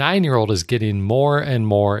 9-year-old is getting more and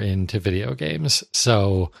more into video games.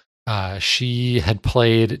 So She had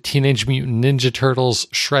played Teenage Mutant Ninja Turtles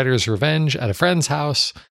Shredder's Revenge at a friend's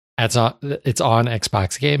house. It's on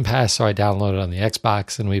Xbox Game Pass, so I downloaded it on the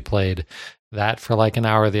Xbox, and we played that for like an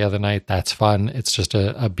hour the other night. That's fun. It's just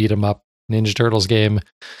a beat 'em up Ninja Turtles game.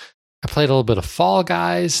 I played a little bit of Fall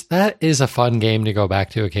Guys. That is a fun game to go back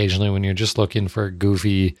to occasionally when you're just looking for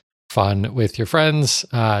goofy fun with your friends.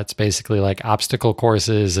 It's basically like obstacle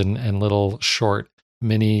courses and little short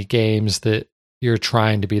mini games that you're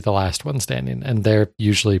trying to be the last one standing, and they're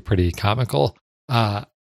usually pretty comical.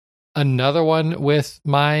 Another one with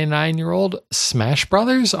my 9-year-old, Smash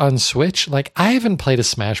Brothers on Switch. Like, I haven't played a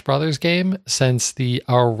Smash Brothers game since the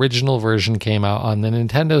original version came out on the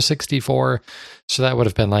Nintendo 64. So that would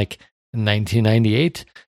have been like 1998.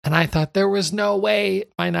 And I thought there was no way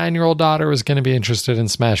my 9-year-old daughter was going to be interested in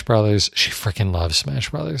Smash Brothers. She freaking loves Smash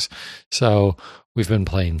Brothers. So we've been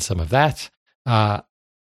playing some of that.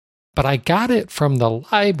 But I got it from the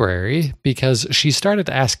library because she started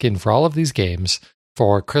asking for all of these games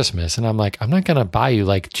for Christmas. And I'm like, I'm not going to buy you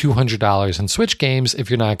like $200 in Switch games if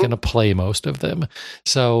you're not going to play most of them.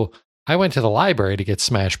 So I went to the library to get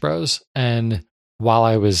Smash Bros. And while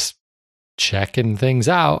I was checking things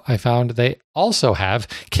out, I found they also have,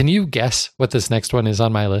 can you guess what this next one is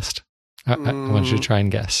on my list? I want you to try and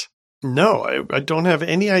guess. No, I don't have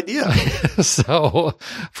any idea. So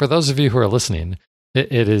for those of you who are listening,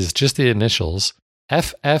 it is just the initials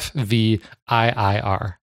FFVIIR.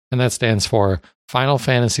 And that stands for Final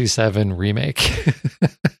Fantasy VII Remake.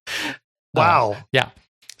 Wow. Yeah.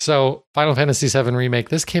 So Final Fantasy VII Remake,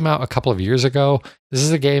 this came out a couple of years ago. This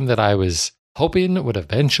is a game that I was hoping would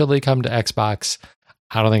eventually come to Xbox.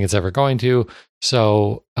 I don't think it's ever going to.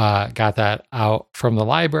 So got that out from the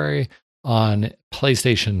library on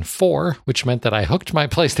PlayStation 4, which meant that I hooked my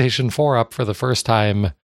PlayStation 4 up for the first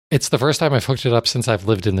time. It's the first time I've hooked it up since I've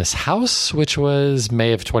lived in this house, which was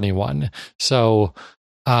May of 21. So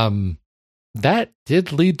that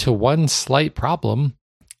did lead to one slight problem.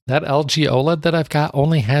 That LG OLED that I've got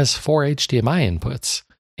only has 4 HDMI inputs.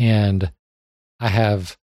 And I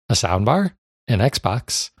have a soundbar, an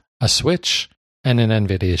Xbox, a Switch, and an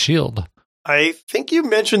NVIDIA Shield. I think you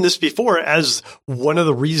mentioned this before as one of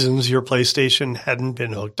the reasons your PlayStation hadn't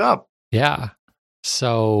been hooked up. Yeah.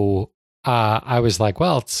 So I was like,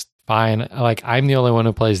 well, it's fine. Like, I'm the only one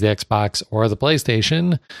who plays the Xbox or the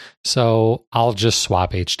PlayStation, so I'll just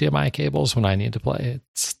swap HDMI cables when I need to play.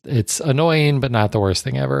 It's annoying, but not the worst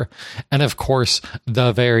thing ever. And of course,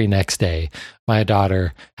 the very next day, my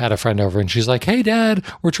daughter had a friend over and she's like, hey, Dad,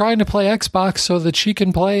 we're trying to play Xbox so that she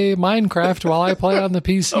can play Minecraft while I play on the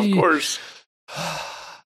PC. Of course.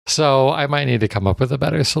 So I might need to come up with a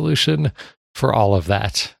better solution for all of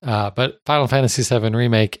that. But Final Fantasy VII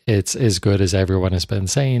Remake, it's as good as everyone has been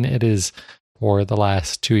saying it is for the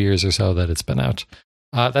last 2 years or so that it's been out.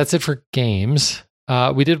 That's it for games.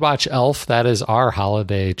 We did watch Elf. That is our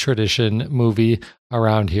holiday tradition movie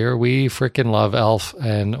around here. We freaking love Elf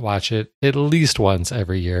and watch it at least once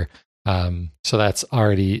every year. So that's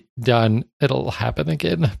already done. It'll happen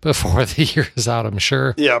again before the year is out, I'm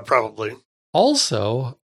sure. Yeah, probably.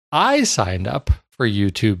 Also, I signed up for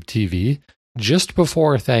YouTube TV just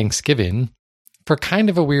before Thanksgiving for kind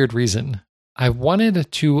of a weird reason. I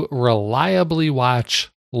wanted to reliably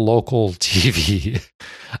watch local TV.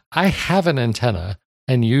 I have an antenna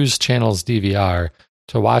and use Channels DVR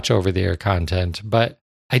to watch over-the-air content, but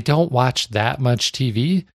I don't watch that much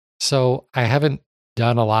TV, so I haven't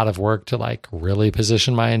done a lot of work to like really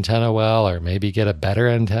position my antenna well or maybe get a better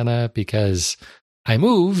antenna because I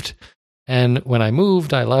moved. And when I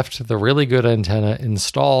moved, I left the really good antenna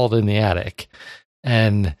installed in the attic.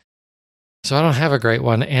 And so I don't have a great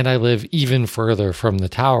one. And I live even further from the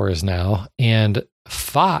towers now. And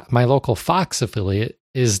my local Fox affiliate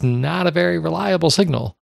is not a very reliable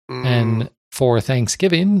signal. And for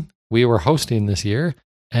Thanksgiving, we were hosting this year.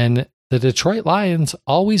 And the Detroit Lions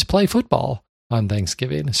always play football on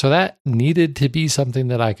Thanksgiving. So that needed to be something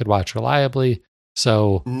that I could watch reliably.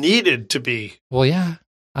 So needed to be. Well, yeah.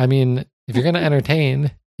 I mean, if you're going to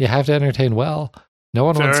entertain, you have to entertain well. No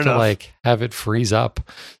one wants to like have it freeze up.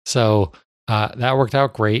 So that worked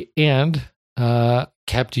out great and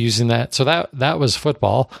kept using that. So that was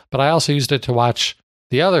football, but I also used it to watch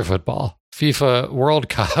the other football, FIFA World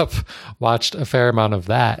Cup. Watched a fair amount of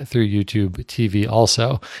that through YouTube TV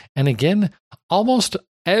also. And again, almost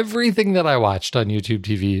everything that I watched on YouTube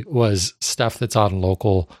TV was stuff that's on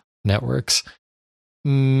local networks.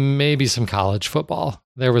 Maybe some college football.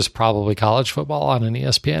 There was probably college football on an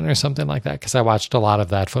ESPN or something like that because I watched a lot of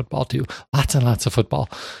that football too. Lots and lots of football,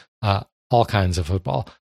 all kinds of football.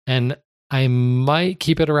 And I might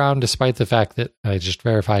keep it around despite the fact that I just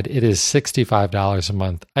verified it is $65 a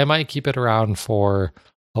month. I might keep it around for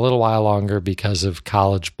a little while longer because of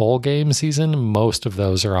college bowl game season. Most of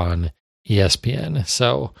those are on ESPN.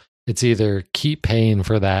 So it's either keep paying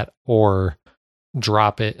for that or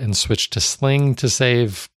drop it and switch to Sling to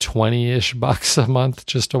save 20-ish bucks a month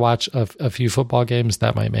just to watch a few football games.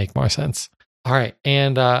 That might make more sense. All right.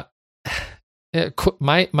 And my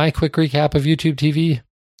quick recap of YouTube TV,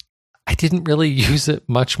 I didn't really use it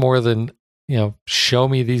much more than, show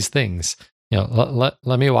me these things.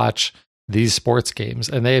 Let me watch these sports games,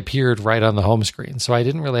 and they appeared right on the home screen. So I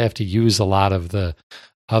didn't really have to use a lot of the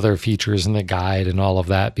other features in the guide and all of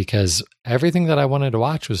that because everything that I wanted to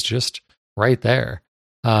watch was just right there.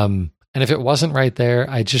 And if it wasn't right there,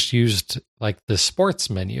 I just used like the sports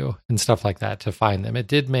menu and stuff like that to find them. It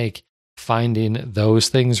did make finding those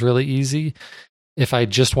things really easy. If I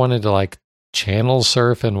just wanted to like channel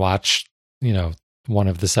surf and watch, one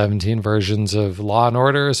of the 17 versions of Law and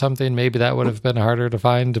Order or something, maybe that would have been harder to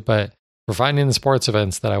find. But for finding the sports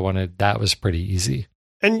events that I wanted, that was pretty easy.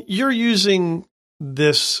 And you're using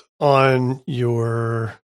this on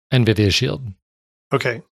your NVIDIA Shield.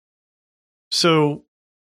 Okay. So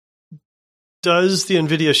does Google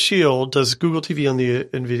TV on the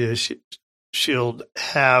NVIDIA Shield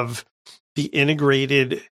have the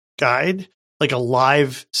integrated guide, like a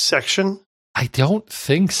live section? I don't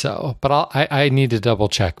think so, but I need to double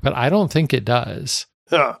check, but I don't think it does.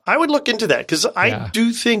 I would look into that because I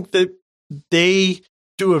do think that they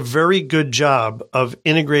do a very good job of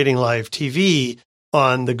integrating live TV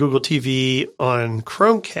on the Google TV on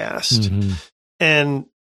Chromecast. Mm-hmm. And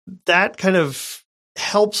that kind of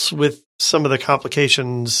helps with some of the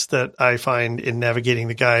complications that I find in navigating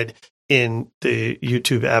the guide in the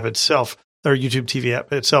YouTube app itself, or YouTube TV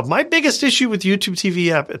app itself. My biggest issue with YouTube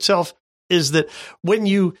TV app itself is that when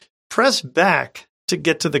you press back to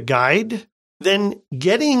get to the guide, then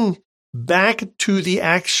getting back to the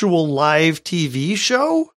actual live TV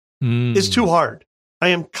show is too hard. I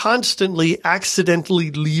am constantly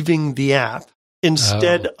accidentally leaving the app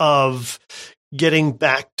instead of getting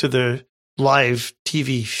back to the live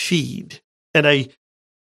TV feed. And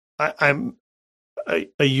I'm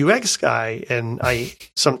a UX guy, and I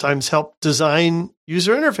sometimes help design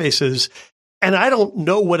user interfaces, and I don't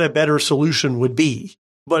know what a better solution would be.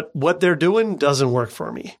 But what they're doing doesn't work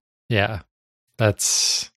for me. Yeah,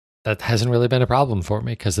 that hasn't really been a problem for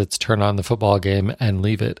me because it's turn on the football game and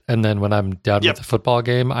leave it. And then when I'm done with the football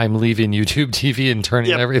game, I'm leaving YouTube TV and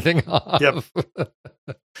turning everything off.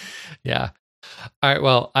 Yeah. All right.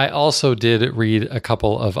 Well, I also did read a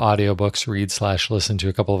couple of audiobooks, listen to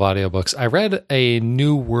a couple of audiobooks. I read a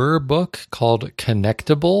newer book called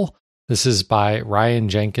Connectable. This is by Ryan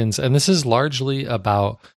Jenkins, and this is largely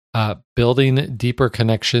about building deeper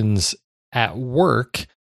connections at work,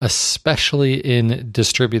 especially in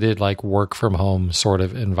distributed, like work from home sort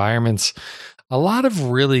of environments. A lot of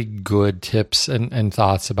really good tips and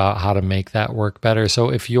thoughts about how to make that work better. So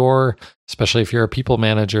especially if you're a people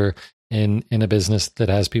manager in a business that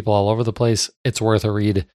has people all over the place, it's worth a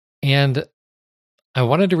read. And I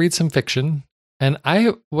wanted to read some fiction. And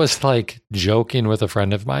I was like joking with a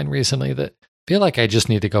friend of mine recently that I feel like I just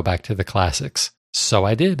need to go back to the classics. So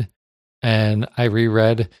I did. And I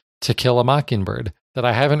reread To Kill a Mockingbird that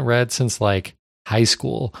I haven't read since like high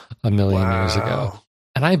school a million years ago.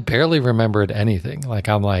 And I barely remembered anything. I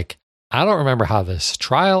don't remember how this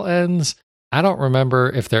trial ends. I don't remember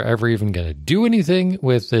if they're ever even going to do anything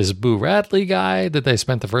with this Boo Radley guy that they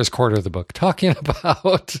spent the first quarter of the book talking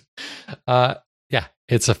about.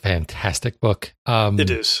 It's a fantastic book. It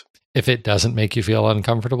is. If it doesn't make you feel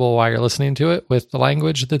uncomfortable while you're listening to it with the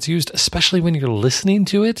language that's used, especially when you're listening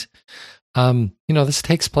to it. This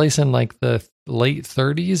takes place in like the late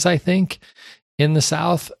 30s, I think, in the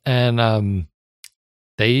South. And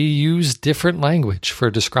they use different language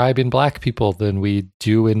for describing Black people than we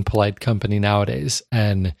do in polite company nowadays.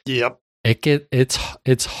 And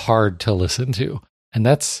it's hard to listen to. And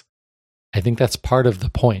I think that's part of the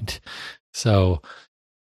point. So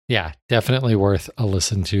yeah, definitely worth a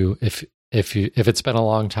listen to if it's been a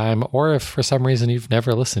long time, or if for some reason you've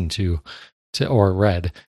never listened to or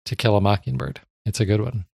read To Kill a Mockingbird. It's a good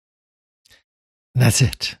one. And that's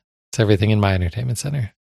it. It's everything in my entertainment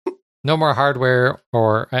center. No more hardware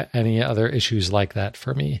or any other issues like that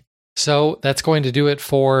for me. So that's going to do it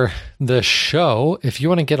for the show. If you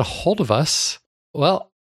want to get a hold of us, well,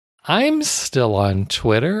 I'm still on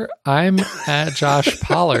Twitter. I'm at Josh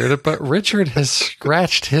Pollard, but Richard has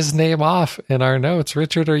scratched his name off in our notes.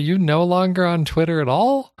 Richard, are you no longer on Twitter at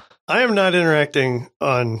all? I am not interacting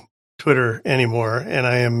on Twitter anymore, and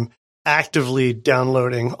I am actively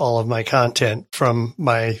downloading all of my content from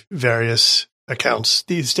my various accounts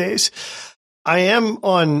these days. I am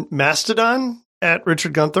on Mastodon at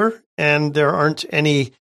Richard Gunther, and there aren't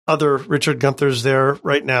any other Richard Gunthers there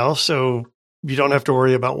right now, so you don't have to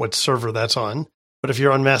worry about what server that's on. But if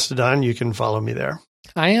you're on Mastodon, you can follow me there.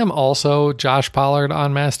 I am also Josh Pollard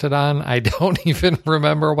on Mastodon. I don't even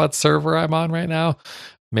remember what server I'm on right now.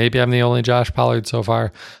 Maybe I'm the only Josh Pollard so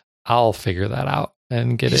far. I'll figure that out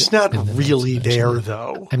and get He's it. He's not really there,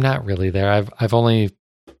 though. I'm not really there. I've only...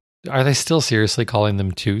 Are they still seriously calling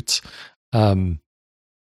them toots? No.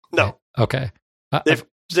 Okay. They've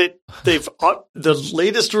the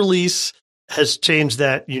latest release has changed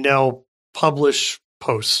that. You now publish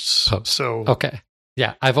posts. So okay.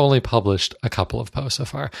 Yeah, I've only published a couple of posts so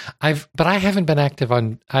far. But I haven't been active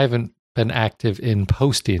in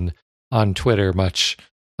posting on Twitter much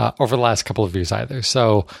over the last couple of years either.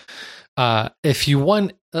 So if you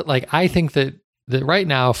want, I think that right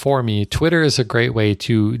now for me, Twitter is a great way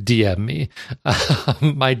to DM me.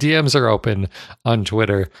 My DMs are open on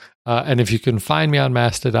Twitter. And if you can find me on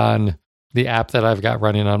Mastodon, the app that I've got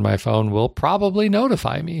running on my phone will probably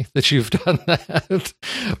notify me that you've done that.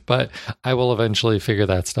 But I will eventually figure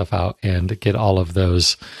that stuff out and get all of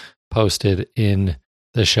those posted in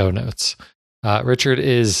the show notes. Richard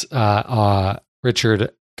is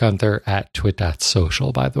Richard Gunther at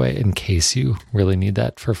twit.social, by the way, in case you really need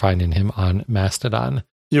that for finding him on Mastodon.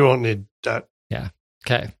 You won't need that. Yeah.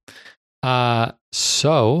 Okay.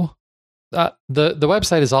 So the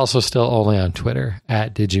website is also still only on Twitter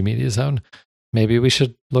at DigiMediaZone. Maybe we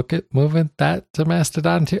should look at moving that to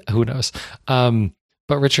Mastodon too. Who knows? But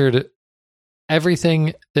Richard,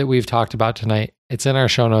 everything that we've talked about tonight, it's in our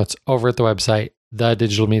show notes over at the website,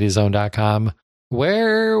 thedigitalmediazone.com,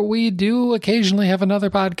 where we do occasionally have another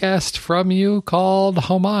podcast from you called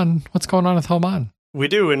Home On. What's going on with Home On? We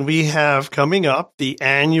do, and we have coming up the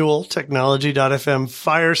annual Technology.fm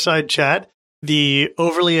fireside chat, the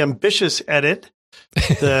overly ambitious edit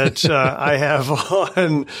that I have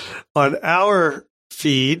on our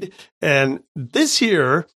feed. And this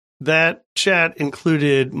year, that chat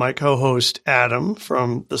included my co-host Adam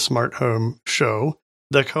from the Smart Home Show,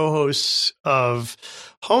 the co-hosts of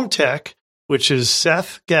Home Tech, which is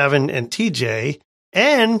Seth, Gavin, and TJ,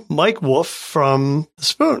 and Mike Wolf from The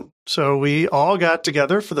Spoon. So we all got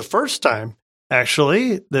together for the first time,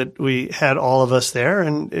 actually, that we had all of us there,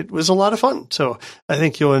 and it was a lot of fun. So I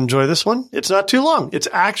think you'll enjoy this one. It's not too long. It's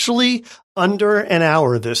actually under an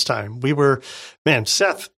hour this time.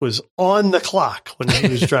 Seth was on the clock when he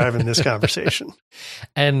was driving this conversation.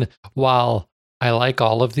 And while I like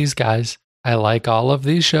all of these guys, I like all of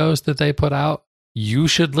these shows that they put out, you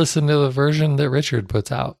should listen to the version that Richard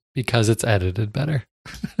puts out because it's edited better.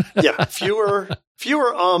 Yeah, fewer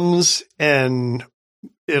ums, and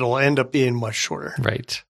it'll end up being much shorter.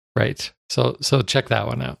 Right. So check that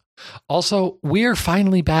one out. Also, we are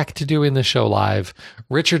finally back to doing the show live.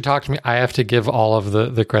 Richard talked to me. I have to give all of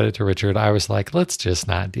the credit to Richard. I was like, let's just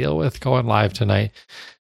not deal with going live tonight.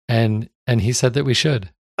 And he said that we should.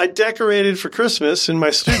 I decorated for Christmas in my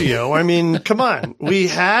studio. I mean, come on. We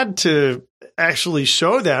had to actually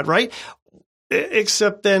show that, right?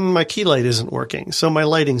 Except then my key light isn't working. So my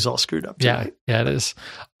lighting's all screwed up tonight. Yeah, it is.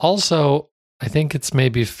 Also, I think it's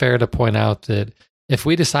maybe fair to point out that if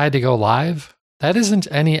we decide to go live, that isn't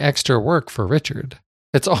any extra work for Richard.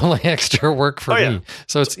 It's only extra work for me.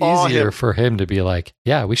 So it's easier for him to be like,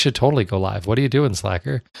 yeah, we should totally go live. What are you doing,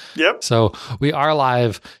 Slacker? Yep. So we are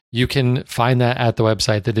live. You can find that at the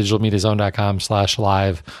website,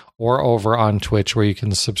 thedigitalmediazone.com/live, or over on Twitch, where you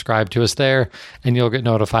can subscribe to us there, and you'll get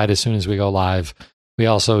notified as soon as we go live. We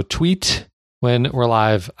also tweet when we're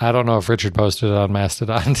live. I don't know if Richard posted it on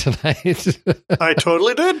Mastodon tonight. I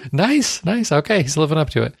totally did. Nice. Okay, he's living up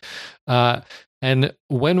to it. And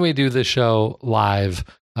when we do the show live,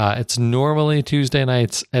 it's normally Tuesday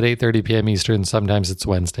nights at 8:30 p.m. Eastern. Sometimes it's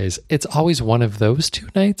Wednesdays. It's always one of those two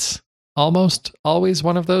nights. Almost always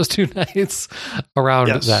one of those two nights around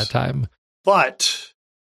that time. But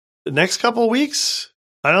the next couple of weeks,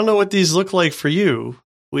 I don't know what these look like for you.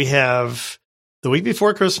 We have the week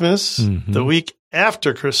before Christmas, the week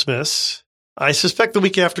after Christmas. I suspect the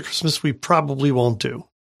week after Christmas we probably won't do.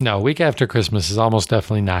 No, week after Christmas is almost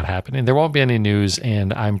definitely not happening. There won't be any news,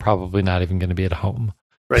 and I'm probably not even going to be at home.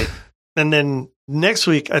 Right. And then next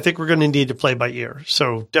week, I think we're going to need to play by ear.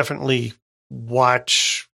 So definitely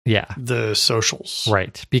watch the socials.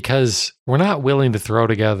 Right. Because we're not willing to throw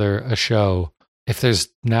together a show if there's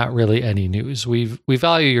not really any news. We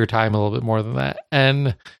value your time a little bit more than that.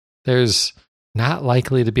 And there's not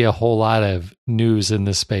likely to be a whole lot of news in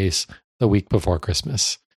this space the week before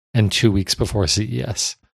Christmas and 2 weeks before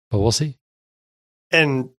CES. but we'll see.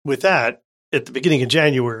 And with that, at the beginning of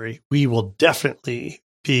January, we will definitely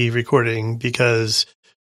be recording because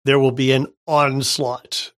there will be an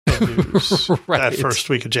onslaught of news Right. that first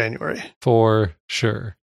week of January. For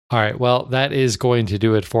sure. All right. Well, that is going to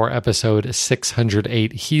do it for episode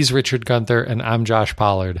 608. He's Richard Gunther, and I'm Josh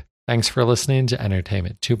Pollard. Thanks for listening to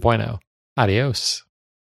Entertainment 2.0. Adios.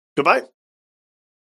 Goodbye.